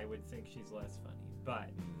lot, I would think she's less funny. But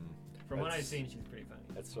from what I've That's- seen, she's pretty funny.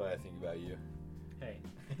 That's what I think about you. Hey.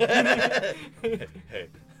 Hey.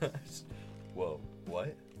 Whoa.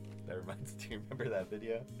 What? That reminds. Do you remember that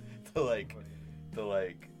video?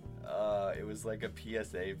 It was like a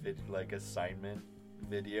PSA assignment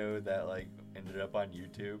video that like ended up on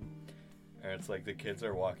YouTube, and it's like the kids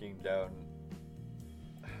are walking down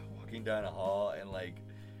a hall, and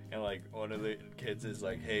one of the kids is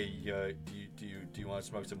like, "Hey, do you want to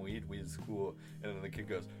smoke some weed? Weed is cool." And then the kid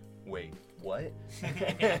goes, "Wait, what?" No, how's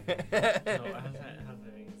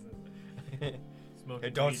that Smoke Hey,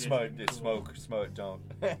 weed don't isn't smoke. cool. Smoke. Don't.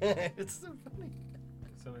 It's so funny.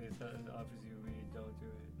 If somebody offers you weed, don't do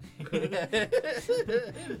it.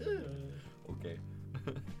 Okay.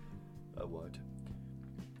 I won't.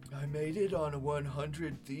 I made it on a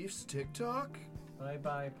 100 Thieves TikTok?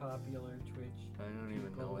 Bye popular Twitch. I don't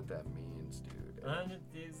even know what that means, dude.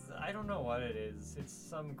 I don't know what it is. It's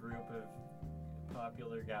some group of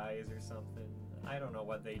popular guys or something. I don't know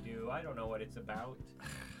what they do. I don't know what it's about.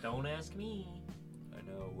 Don't ask me. I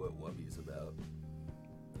know what Wubby's about.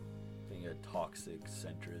 Being a toxic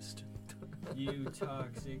centrist. You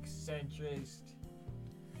toxic centrist.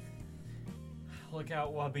 Look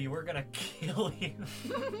out, Wubby. We're gonna kill you.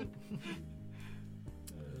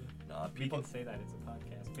 Nah, We people. can say that it's a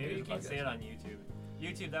podcast. Maybe It you is a can say podcast. it on YouTube.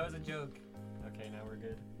 YouTube, that was a joke. Okay, now we're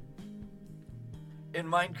good. In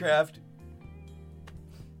Minecraft,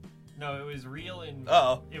 No, it was real in.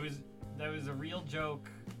 Oh. That was a real joke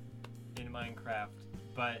in Minecraft,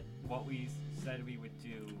 but what we said we would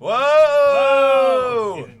do.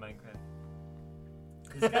 Whoa! Is in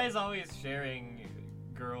Minecraft. This guy's always sharing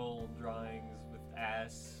girl drawings with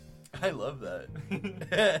ass. I love that.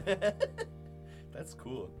 That's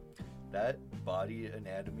cool. That body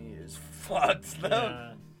anatomy is fucked though.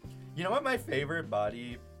 Yeah. You know what my favorite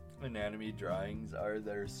body anatomy drawings are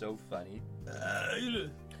that are so funny?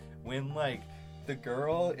 When like the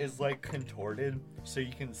girl is like contorted so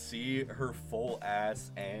you can see her full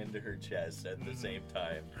ass and her chest at the same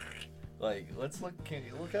time. Like, let's look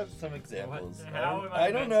up some examples. How am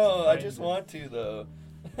I don't meant know. to I find just this? want to though.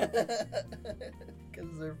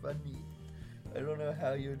 Cuz they're funny. I don't know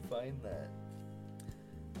how you would find that.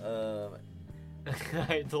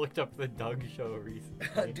 I looked up the Doug show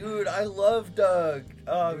recently. Dude, I love Doug.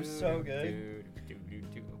 Oh, it was so good. Dude.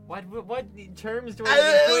 What terms do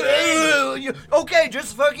I You- okay,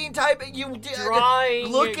 just fucking type it. Drawing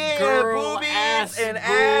looking at girl boobies ass and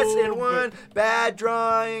ass in boob. one bad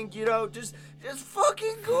drawing. You know, just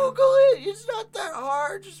fucking Google it. It's not that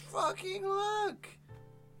hard. Just fucking look.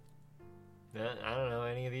 I don't know.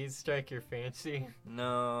 Any of these strike your fancy?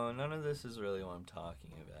 No, none of this is really what I'm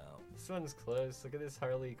talking about. This one's close. Look at this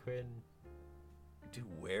Harley Quinn. Dude,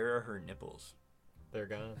 where are her nipples? They're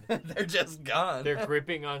gone. They're just gone. They're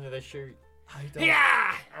gripping onto the shirt. I don't.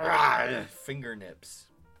 Yeah. Finger nips.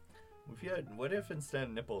 What if instead of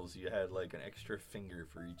nipples you had like an extra finger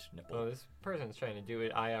for each nipple? Oh, this person's trying to do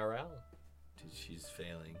it IRL. Dude, she's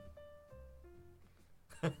failing.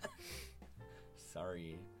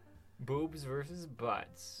 Sorry. Boobs versus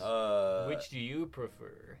butts. Which do you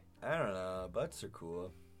prefer? I don't know. Butts are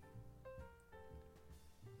cool.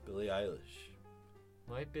 Billie Eilish.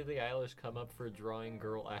 Might Billie Eilish come up for drawing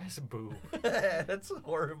girl ass boob? That's a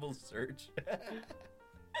horrible search.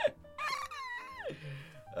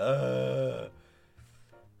 None.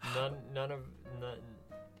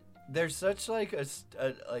 There's such like a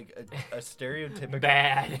stereotypical.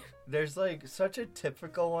 Bad. There's like such a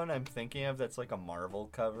typical one I'm thinking of that's like a Marvel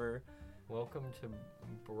cover. Welcome to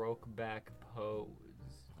Brokeback Pose.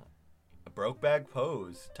 A Brokeback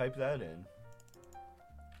Pose. Type that in.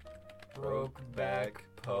 Brokeback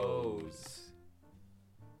Pose.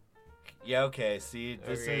 Yeah, okay, see,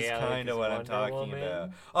 this Okay, is yeah, like kind of this what I'm Wonder talking Woman. about.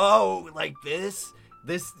 Oh, like this?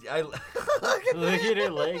 Look at Look at her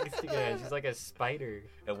legs sticking out. She's like a spider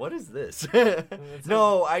And what is this? It's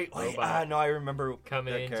no, a wait, robot. no, I remember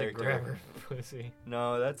coming that in to character. grab her pussy.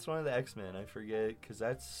 No, that's one of the X-Men. I forget, is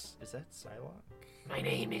that Psylocke? My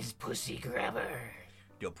name is Pussy Grabber.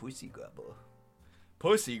 Yo, Pussy Grabber.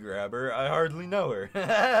 Pussy Grabber? I hardly know her. Come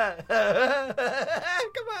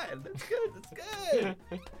on, that's good.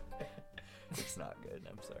 It's not good,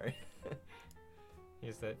 I'm sorry.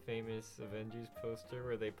 Here's that famous Avengers poster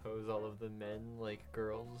where they pose all of the men like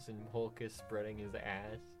girls and Hulk is spreading his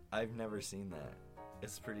ass. I've never seen that.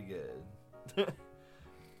 It's pretty good.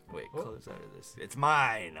 Wait, close out of this. It's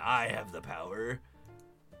mine. I have the power.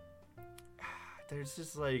 There's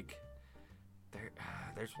just like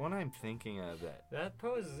there's one I'm thinking of That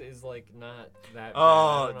pose is like not that.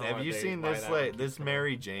 Oh, bad. have you seen this this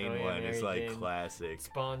Mary Jane one? Is like Jane classic.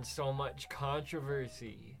 Spawned so much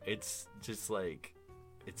controversy. It's just like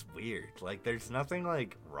it's weird. Like there's nothing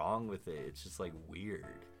like wrong with it. It's just like weird.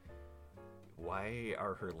 Why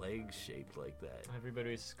are her legs shaped like that?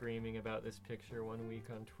 Everybody was screaming about this picture one week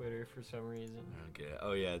on Twitter for some reason. Okay.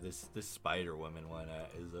 Oh yeah, this Spider Woman one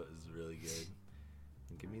is really good.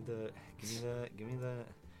 Give me the.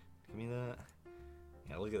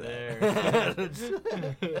 Yeah, look at that.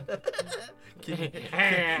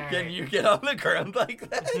 Can you get on the ground like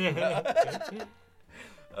that?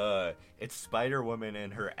 It's Spider Woman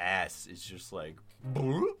and her ass is just like.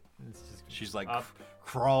 It's just She's like up.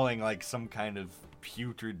 crawling like some kind of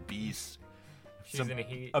putrid beast. She's in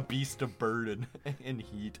heat. A beast of burden in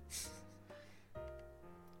heat.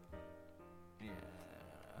 Yeah.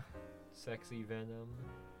 Sexy Venom.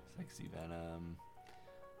 Sexy Venom.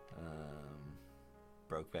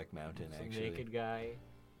 Brokeback Mountain, Some actually. naked guy.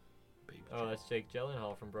 Baby Oh, that's Jake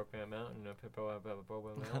Gyllenhaal from Brokeback Mountain.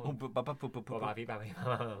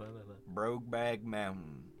 Brokeback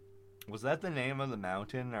Mountain. Was that the name of the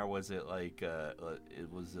mountain, or was it like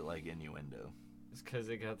innuendo? It's because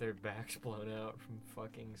they got their backs blown out from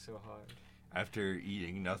fucking so hard. After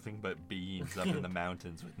eating nothing but beans up in the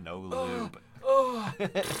mountains with no lube. Oh!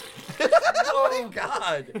 Oh my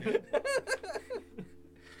god!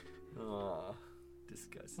 Oh,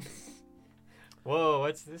 disgusting. Whoa,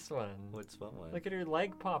 what's this one? What's fun one? Look at her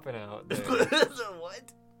leg popping out there.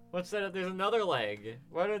 What? What's that? There's another leg.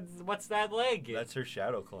 What's that leg? That's her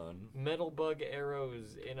shadow clone. Metal bug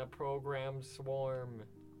arrows in a programmed swarm.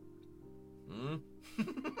 Hmm?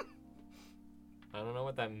 I don't know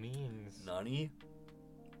what that means. Nani?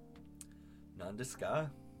 Nandeska?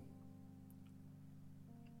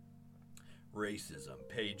 Racism,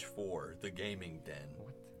 page 4, the gaming den.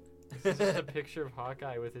 What? This is just a picture of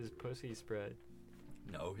Hawkeye with his pussy spread.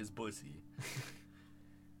 No, his pussy.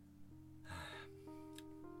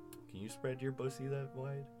 Can you spread your pussy that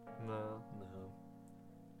wide? No.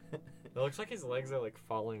 No. It looks like his legs are like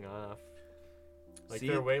falling off. Like See,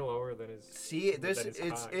 they're way lower than his. See, this than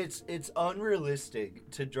his cock. it's unrealistic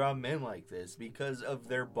to draw men like this because of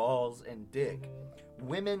their balls and dick. Mhm.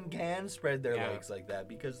 Women can spread their Yeah. legs like that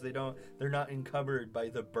because they're not encumbered by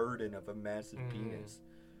the burden of a massive penis.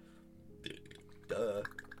 Duh.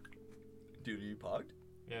 Dude, you pogged?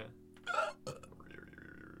 Yeah.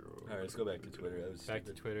 Alright, let's go back to Twitter. That was Back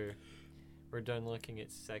to stupid. Twitter. We're done looking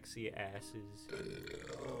at sexy asses.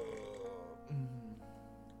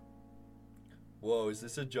 Whoa, is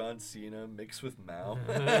this a John Cena mixed with Mao?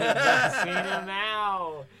 Cena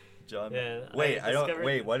Mao. John. Yeah, wait, I I don't. discovered-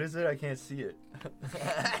 Wait, what is it? I can't see it.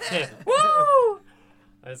 Woo!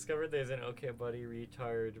 I discovered there's an Okay Buddy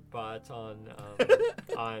retard bot on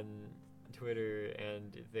Twitter,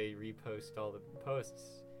 and they repost all the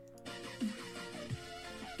posts.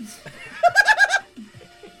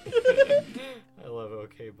 I love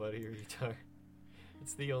Okay Buddy retard.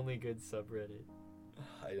 It's the only good subreddit.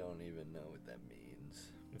 I don't even know what that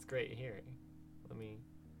means. It's great hearing. Let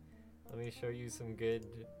me show you some good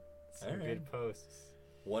Alright. posts.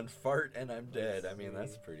 One fart and I'm dead. Let's I mean, see.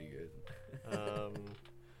 that's pretty good.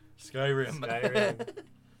 Skyrim. Skyrim.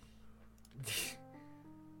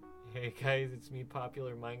 Hey guys, it's me,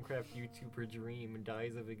 popular Minecraft YouTuber Dream,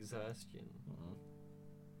 dies of exhaustion.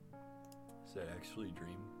 Is that actually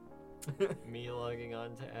Dream? Me logging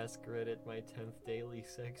on to ask Reddit my 10th daily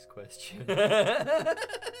sex question.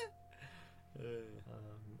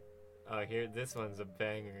 Oh, here, this one's a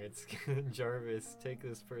banger. It's Jarvis, take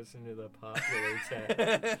this person to the popular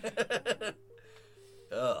tab.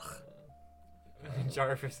 Ugh.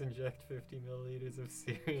 Jarvis, inject 50 milliliters of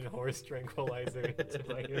Syrian horse tranquilizer into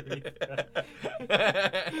my urethra.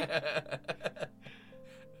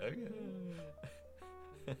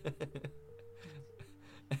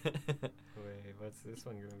 Wait, what's this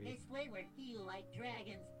one gonna be? Hey, Squidward, do you like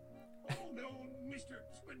dragons? Oh no, Mr.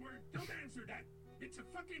 Squidward, don't answer that. It's a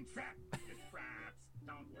fucking trap. It's traps.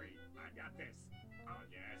 Don't worry, I got this. Oh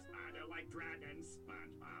yes, I do like dragons,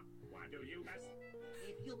 SpongeBob. Why do you guys?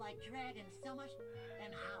 If you like dragons so much,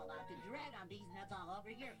 then how about to drag on these nuts all over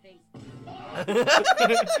your face?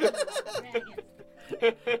 Dragons.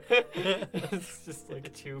 It's just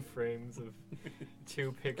like 2 frames of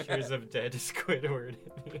 2 pictures of dead Squidward.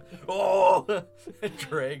 Oh!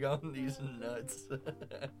 Drag on these nuts.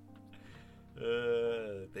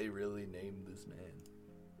 They really named this man.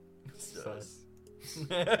 Sus.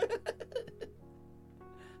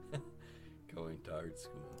 Going to art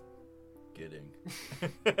school. Kidding.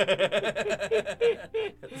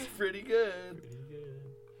 That's pretty good. Pretty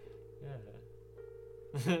good.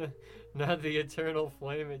 Yeah. Not the eternal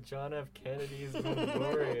flame at John F. Kennedy's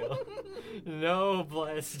memorial. No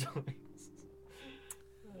Blastoise.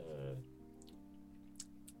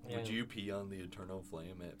 Would you pee on the eternal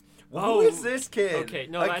flame at... Who Oh, is this kid? okay,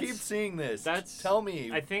 no, I that's- keep seeing this. that's- Tell me.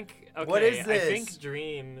 I think. Okay, What is I this? think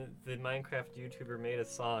Dream, the Minecraft YouTuber, made a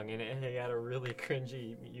song and he had a really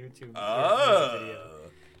cringy YouTube video. Oh.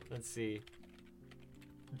 Let's see.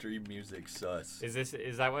 Dream music sus.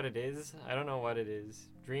 Is that what it is? I don't know what it is.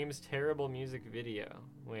 Dream's terrible music video.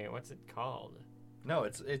 Wait, what's it called? No,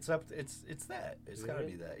 it's that. It's Is gotta it?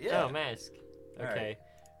 be that. Yeah. Oh, Mask. All Okay. right.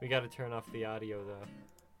 We gotta turn off the audio though,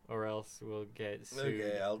 or else we'll get sued.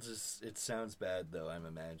 Okay, I'll just. It sounds bad though. I'm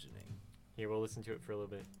imagining. Here, we'll listen to it for a little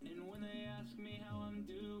bit. And when they ask me how I'm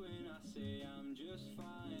doing, I say I'm just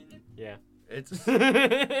fine. Yeah. It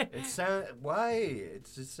Why? It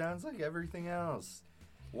just sounds like everything else.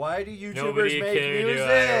 Why do YouTubers Nobody make cared music?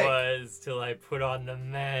 who I was till I put on the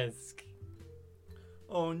mask.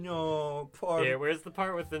 Oh no, poor, Yeah, where's the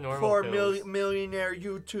part with the normal poor pills? millionaire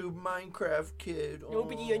YouTube Minecraft kid.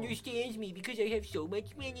 Nobody Oh. understands me because I have so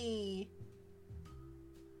much money.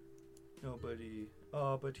 Nobody.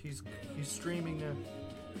 Oh, but he's streaming now.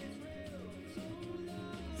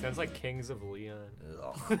 Sounds like Kings of Leon.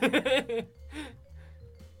 Ugh.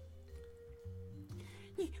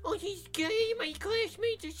 Oh, he's gay. My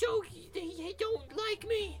classmates are so they don't like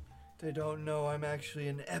me. They don't know I'm actually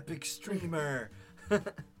an epic streamer.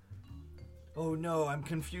 Oh no, I'm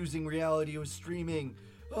confusing reality with streaming.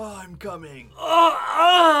 Oh, I'm coming.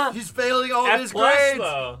 Oh, He's failing all F his plus, grades.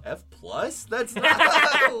 though. F plus? That's not.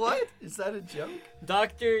 What? Is that a joke?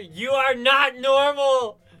 Doctor, you are not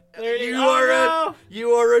normal. You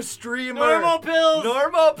are a streamer. Normal pills.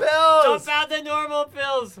 Normal pills. Dump out the normal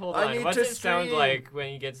pills. Hold I on. need What's to it sound stream. like when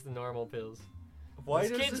he gets the normal pills? Why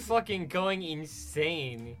This does kid's this? fucking going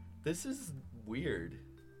insane. This is weird.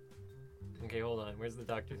 Okay, hold on. Where's the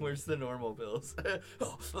doctor? Where's the normal pills?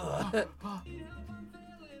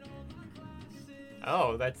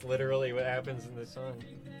 Oh, that's literally what happens in the song.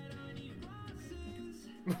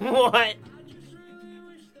 What?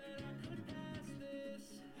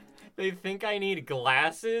 They think I need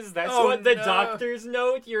glasses? That's Oh, what the no. doctors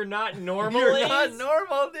note? You're not normal? You're not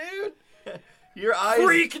normal, dude. Your eyes.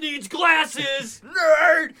 Freak needs glasses!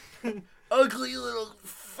 Nerd. Ugly little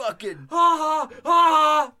fucking. Ah,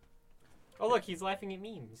 ah. Oh, look, he's laughing at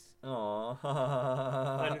memes on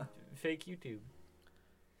Aww. fake YouTube.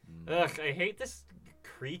 Ugh, I hate this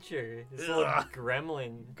creature. This little Ugh.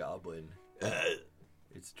 gremlin Goblin.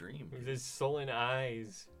 It's Dream. with his sullen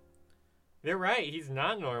eyes. They're right, he's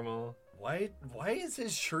not normal. Why is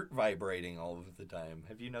his shirt vibrating all of the time?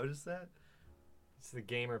 Have you noticed that? It's the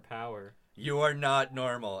gamer power. You are not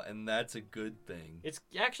normal, and that's a good thing. It's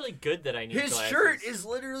actually good that I need His glasses. shirt is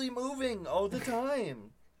literally moving all the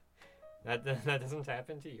time. That doesn't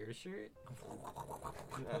happen to your shirt?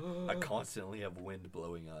 I constantly have wind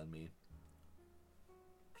blowing on me.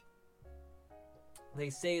 They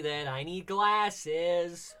say that I need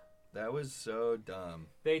glasses. That was so dumb.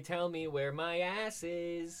 They tell me where my ass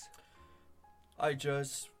is. I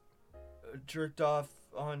just jerked off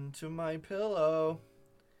onto my pillow,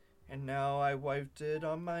 and now I wiped it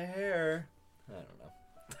on my hair. I don't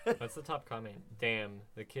know. What's the top comment? Damn,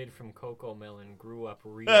 the kid from Coco Melon grew up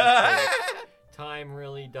real quick. Time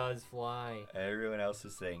really does fly. Everyone else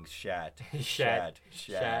is saying shat. Shat.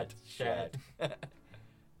 Shat. Shat.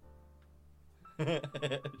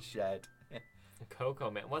 Shat. Coco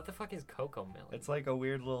Melon. What the fuck is Coco Melon? It's like a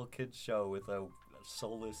weird little kids show with a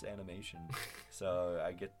soulless animation. So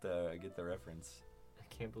I get the reference. I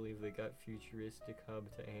can't believe they got Futuristic Hub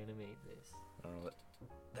to animate this. I don't know what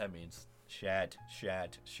that means. Shat.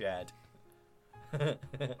 Listen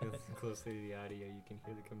closely to the audio, you can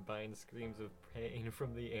hear the combined screams of pain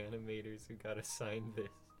from the animators who got assigned this.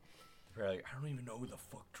 They're like, I don't even know who the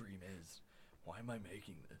fuck Dream is. Why am I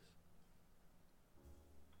making this?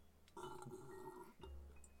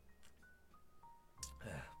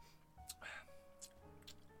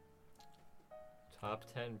 Top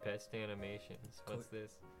 10 best animations. What's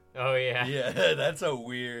this? Oh yeah. Yeah, that's a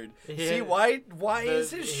weird. Yeah. See, why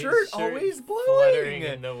is his shirt always fluttering blowing?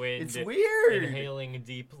 in the wind? It's weird. Inhaling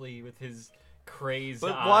deeply with his crazed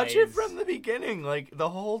But eyes. watch it from the beginning, like the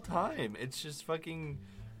whole time. It's just fucking.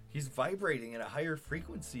 He's vibrating at a higher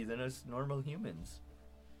frequency than us normal humans.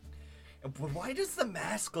 But why does the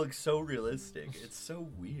mask look so realistic? It's so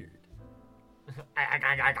weird.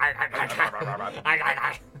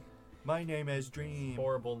 My name is Dream.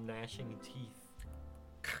 Horrible gnashing teeth.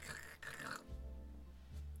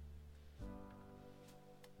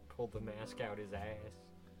 Pulled the mask out his ass.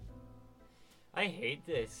 I hate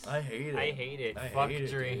this. I hate it. I hate it. I Fuck hate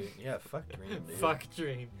it, Dream. dude. Yeah, fuck Dream, dude. Fuck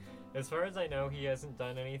Dream. As far as I know, he hasn't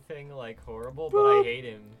done anything like horrible, but I hate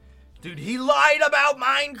him. Dude, he lied about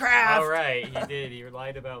Minecraft! All right, he did. He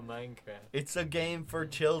lied about Minecraft. It's a game for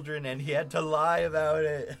children, and he had to lie about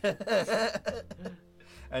it.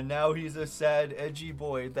 And now he's a sad, edgy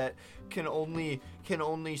boy that can only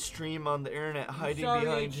stream on the internet, hiding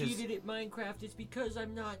behind his. cheated at Minecraft. It's because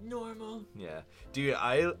I'm not normal. Yeah, dude,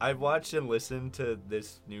 I've watched and listened to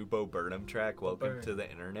this new Bo Burnham track, "Welcome Burnham. to the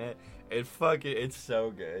Internet." It's so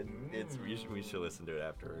good. We should listen to it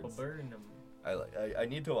afterwards. Burnham. I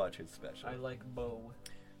need to watch his special. I like Bo.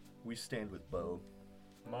 We stand with Bo.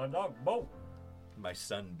 My dog Bo. My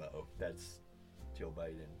son Bo. That's Joe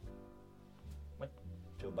Biden. What?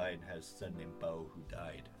 Joe Biden has a son named Bo who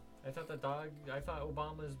died. I thought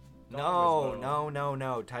Obama's dog was Bo.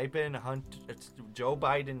 No. Type in it's Joe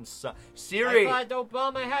Biden's son. Siri. I thought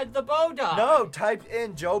Obama had the Bo dog. No, type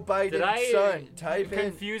in Joe Biden's Did I son. Type in.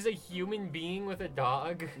 confuse a human being with a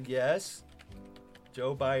dog? Yes.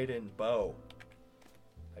 Joe Biden, Bo.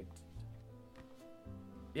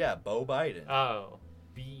 Yeah, Bo Biden. Oh.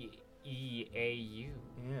 B-E-A-U.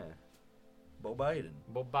 Yeah. Bo Biden.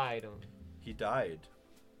 Bo Biden. He died.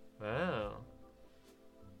 Oh.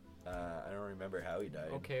 I don't remember how he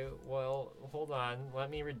died. Okay, well, hold on. Let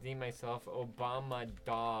me redeem myself. Obama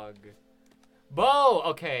dog. Bo!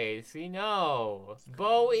 Okay, see, no.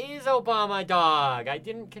 Bo is Obama dog. I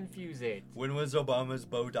didn't confuse it. When was Obama's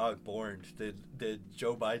Bo dog born? Did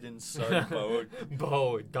Joe Biden's son Bo?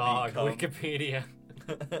 Bo dog. Become- Wikipedia.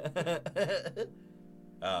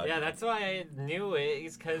 Yeah, that's why I knew it.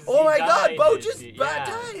 It's because Oh my God, Bo died. just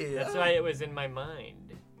died. That's why it was in my mind.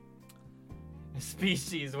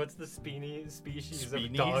 Species. What's the species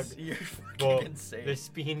of dog? You're fucking Bo, insane. the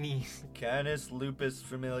Spinies. Canis lupus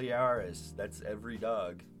familiaris. That's every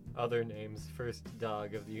dog. Other names. First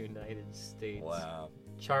dog of the United States. Wow.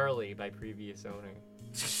 Charlie by previous owner.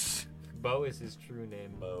 Bo is his true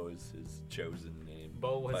name. Bo is his chosen name.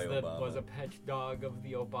 Bo by Obama. was a pet dog of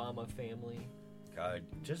the Obama family. God,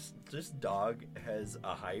 just this dog has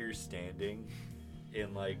a higher standing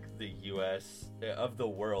in like the U.S. of the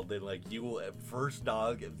world than like you will. First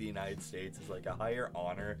dog of the United States is like a higher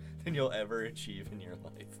honor than you'll ever achieve in your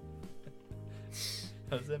life.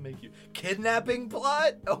 How does that make you? Kidnapping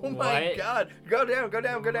plot? Oh my What? God! Go down! Go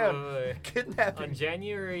down! Go down! On Kidnapping.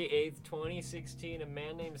 January 8th, 2016, a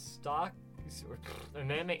man named this guy's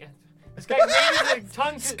name is a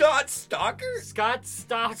tongue. Scott Stalker? Scott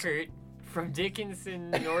Stockert from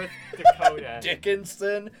Dickinson, North Dakota.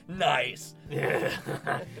 Dickinson? Nice.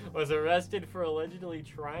 Was arrested for allegedly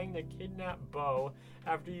trying to kidnap Bo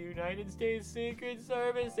after United States Secret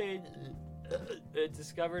Service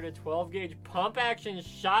discovered a 12-gauge pump-action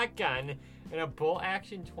shotgun and a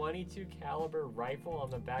bolt-action 22 caliber rifle on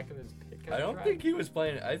the back of his pickup I don't truck. think he was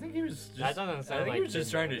playing. I think he was just. That doesn't sound I think like he was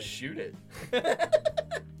just trying to kidnapping. shoot it.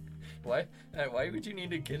 Why would you need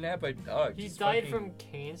to kidnap a dog? He Just died fucking- from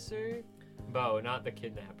cancer. Bo, not the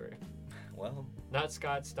kidnapper. Well, Not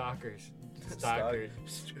Scott Stockers. Stock- Stockard.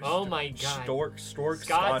 Oh my God. Stork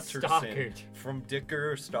Scott Scotcherson Stockard. from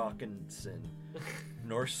Dicker Stockinson,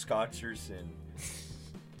 North Scotcherson.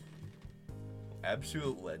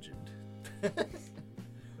 Absolute legend.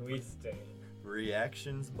 We stay.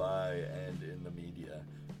 Reactions by and in the media.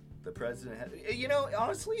 The president had, you know,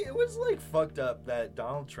 honestly, it was like fucked up that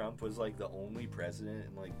Donald Trump was like the only president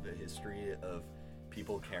in like the history of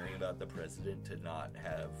people caring about the president to not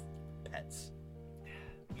have pets.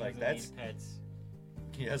 Like that's pets.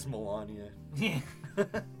 he has Melania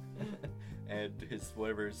and his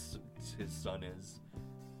whatever his son is.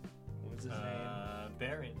 What's his name?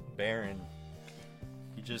 Baron. Baron.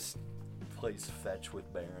 He just plays fetch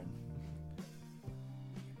with Baron.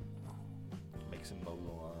 Makes him mow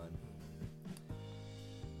the lawn.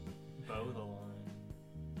 Bo the lawn.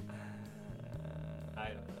 I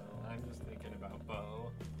don't know. I'm just thinking about Bo.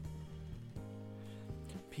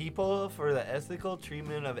 People for the Ethical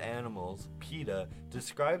Treatment of Animals, PETA,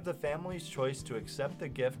 described the family's choice to accept the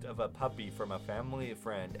gift of a puppy from a family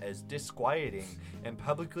friend as disquieting and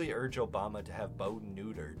publicly urge Obama to have Bo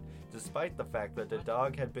neutered, despite the fact that the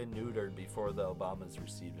dog had been neutered before the Obamas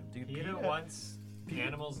received him. Dude, PETA wants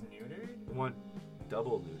animals neutered? want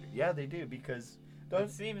double neutered. Yeah, they do, because... That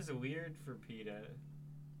seems weird for PETA.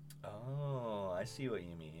 Oh, I see what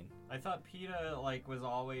you mean. I thought PETA, like, was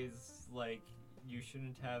always, like, you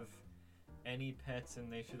shouldn't have any pets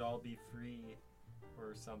and they should all be free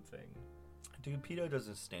or something. Dude, PETA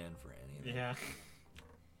doesn't stand for anything. Yeah.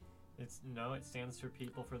 It stands for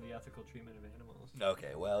People for the Ethical Treatment of Animals.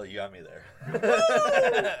 Okay, well, you got me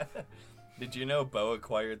there. Did you know Bo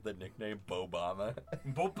acquired the nickname Bobama?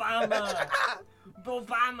 Bobama!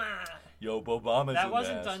 Bobama! Yo, Bobama's That an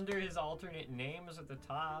wasn't ass. under his alternate names at the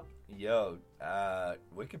top. Yo,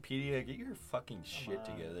 Wikipedia, get your fucking shit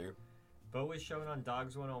on. together. Bo was shown on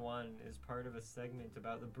Dogs 101 as part of a segment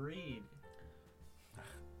about the breed.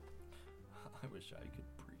 I wish I could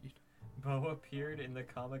breed. Bo appeared in the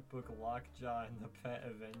comic book Lockjaw and the Pet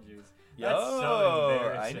Avengers. Yo, That's so I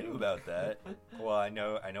embarrassing. knew about that. Well, I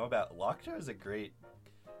know about Lockjaw is a great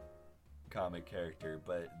comic character,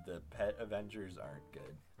 but the Pet Avengers aren't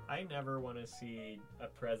good. I never want to see a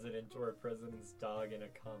president or a president's dog in a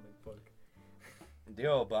comic book. Dude,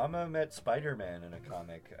 Obama met Spider-Man in a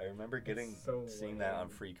comic. I remember so seeing that on lame.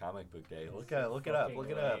 Free Comic Book Day. It's Look so it up. fucking Look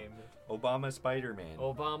it up. lame. Obama Spider-Man.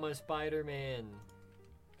 Obama Spider-Man.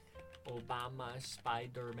 Obama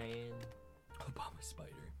Spider-Man. Obama Spider.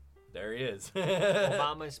 There he is.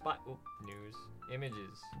 Obama News.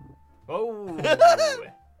 Images. Oh!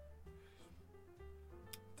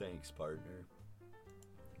 Thanks, partner.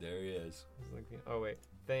 There he is. Oh, wait.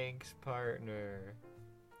 Thanks, partner.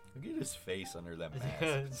 Look at his face under that mask.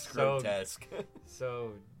 It's So- grotesque.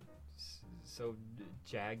 So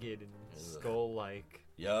jagged and skull-like.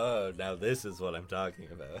 Yo, now this is what I'm talking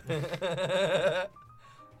about.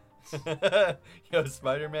 Yo,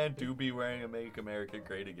 Spider-Man do be wearing a Make America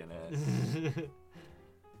Great Again hat.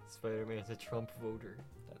 Spider-Man's a Trump voter.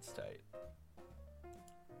 That's tight.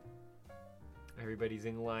 Everybody's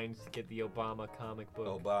in line to get the Obama comic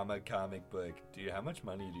book. Obama comic book. Dude, how much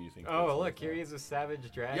money do you think? Oh, goes look, like here that? he is a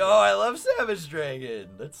Savage Dragon. Yo, I love Savage Dragon.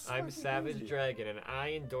 That's I'm fucking Savage crazy. Dragon, and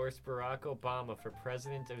I endorse Barack Obama for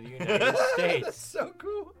President of the United That's States. so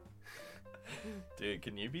cool. Dude,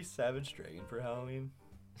 can you be Savage Dragon for Halloween?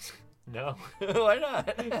 No, Why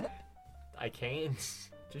not? I can't.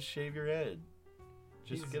 Just shave your head.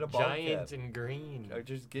 Just He's get a bald giant cap. and green. Or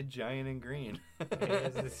just get giant and green. He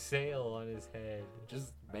has a sail on his head.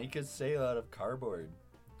 Just make a sail out of cardboard.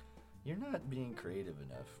 You're not being creative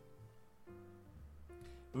enough.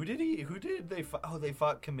 Who did they fight? Oh, they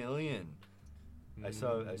fought Chameleon. I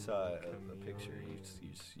saw a picture.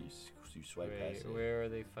 You swipe past it. Where are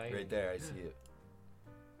they fighting? Right there, I see it.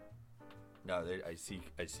 No, I see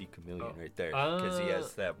Chameleon right there because he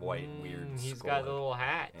has that white weird. He's skull got the head. little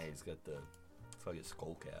hat. Yeah, he's got the fucking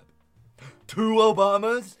skull cap. 2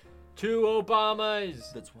 Obamas. 2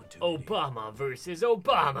 Obamas. That's one too many. Obama versus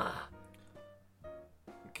Obama.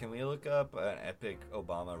 Can we look up an epic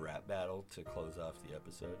Obama rap battle to close off the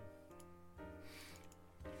episode?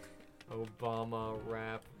 Obama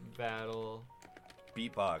rap battle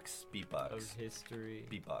Beatbox. of history.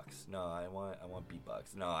 Beatbox. No, I want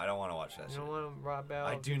beatbox. No, I don't want to watch that You shit. don't want a rap battle?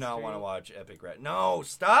 I of do not history? want to watch epic rap. No,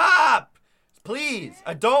 stop! Please,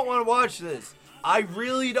 I don't want to watch this. I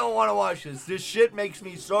really don't want to watch this. This shit makes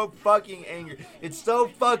me so fucking angry. It's so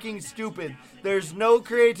fucking stupid. There's no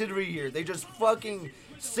creativity here. They just fucking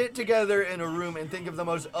sit together in a room and think of the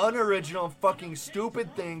most unoriginal fucking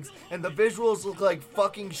stupid things, and the visuals look like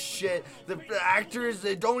fucking shit. The actors,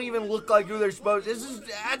 they don't even look like who they're supposed to.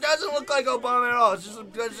 It doesn't look like Obama at all. It's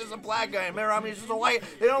just a black guy, and Mitt Romney's just a white.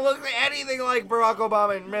 They don't look anything like Barack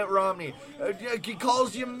Obama and Mitt Romney. He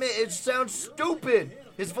calls you Mitt. It sounds stupid.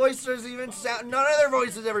 His voice doesn't even sound. None of their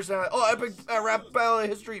voices ever sound like. Oh, epic rap battle of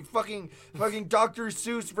history. Fucking Dr.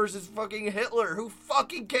 Seuss versus fucking Hitler. Who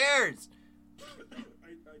fucking cares? I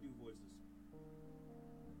do voices.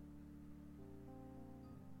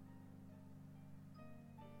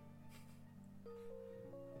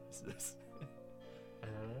 What's this? I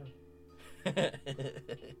don't know.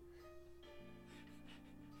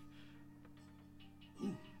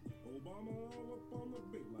 Obama all up on the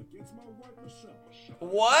beat like it's my wife Michelle.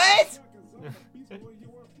 What?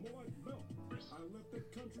 I left the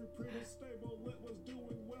country pretty stable. It was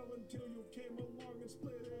doing well until you came along and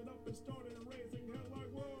split it up and started raising hell like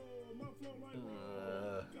whoa. My flow like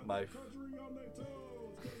whoa. Got my the country on their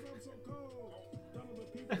toes 'cause I'm so cold. None of the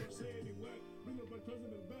people are saying you whack. Bring the black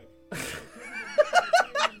president back.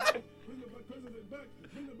 Bring the black president back.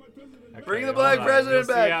 Bring the black president back. Bring the Okay, black hold on. president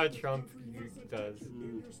We'll back. See how Trump does.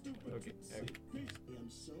 Okay. am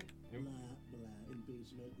so blah, blah.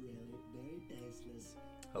 Impeachment really very tasteless.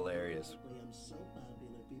 Hilarious. I am so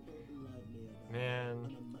popular, people love me. Man,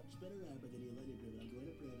 I'm a much better rapper than you let me prove it. I'm going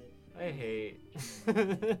to prove it. I hate.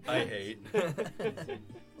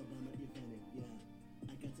 Obama, you funny, yeah.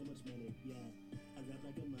 I got so much money, yeah. I rap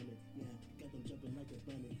like a mummy, yeah. Got them jumping like a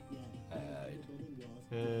bunny, yeah. Building walls.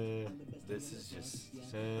 I'm the best This in is the just.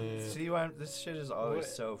 class, yeah. See why this shit is always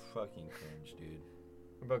What? so fucking cringe, dude.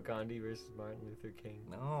 About Gandhi versus Martin Luther King.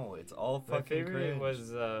 No, it's all My fucking favorite cringe.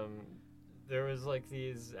 was there was like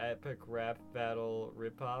these epic rap battle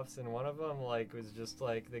ripoffs, and one of them like was just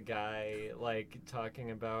like the guy like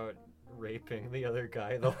talking about raping the other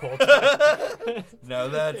guy the whole time. Now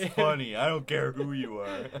that's funny. I don't care who you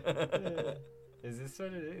are. Is this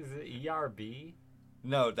what it is? Is it ERB?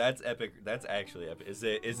 No, that's epic. That's actually epic. Is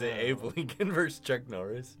it No. Abe Lincoln versus Chuck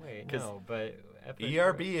Norris? Wait, 'Cause no, but epic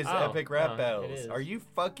ERB is epic rap it battles. is. Are you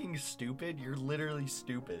fucking stupid? You're literally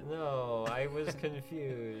stupid. No, I was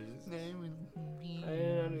confused. I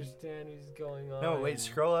didn't understand what's going on. No, wait,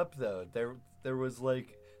 scroll up though. There was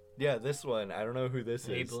like, yeah, this one. I don't know who this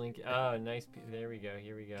Abe is. Lincoln. Oh, nice. There we go.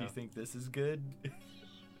 Here we go. Do you think this is good?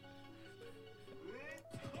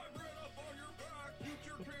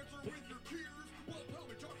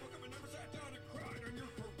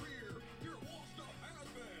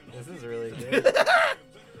 This is really good.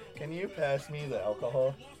 Can you pass me the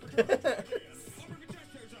alcohol?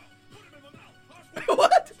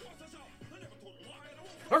 What?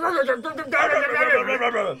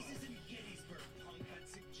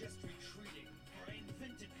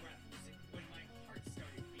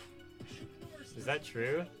 Is that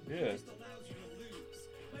true? Yeah.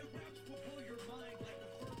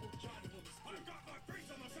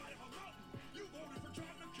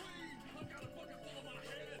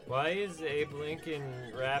 Why is Abe Lincoln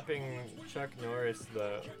rapping Chuck Norris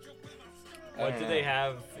though? What do they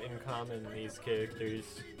have in common, these characters?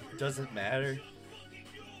 Doesn't matter.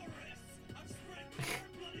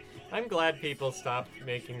 I'm glad people stopped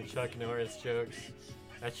making Chuck Norris jokes.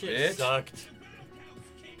 That shit Bitch. sucked.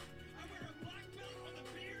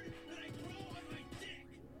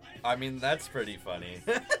 I mean, that's pretty funny.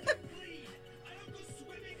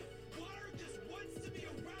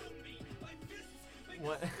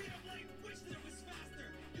 What?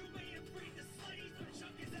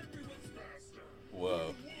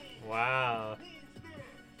 Whoa. Wow.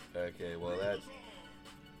 Okay, well that's...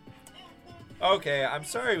 Okay, I'm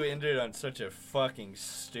sorry we ended on such a fucking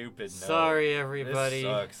stupid note. Sorry, everybody.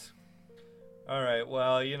 This sucks. Alright,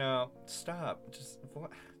 well, you know, stop. Just...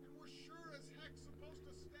 What?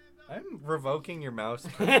 I'm revoking your mouse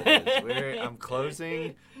privileges. I'm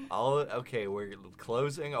closing all... Okay, we're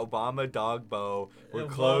closing Obama Dogbo. We're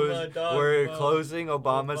closing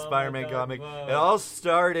Obama Spider-Man comic. It all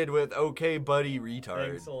started with Okay Buddy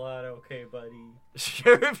Retard. Thanks a lot, okay, buddy.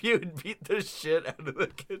 Sure, if you would beat the shit out of the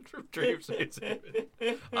Kid from Dreams music.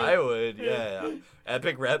 I would, yeah.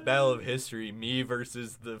 Epic rap battle of history, me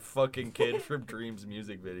versus the fucking Kid from Dreams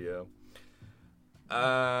music video.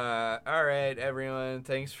 Alright, everyone.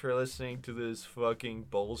 Thanks for listening to this fucking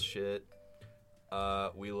bullshit.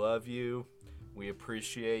 We love you. We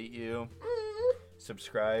appreciate you.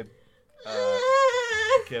 Subscribe.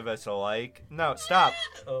 Give us a like. No, stop.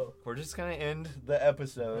 Oh. We're just gonna end the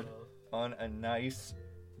episode on a nice,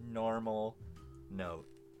 normal note.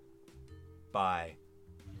 Bye.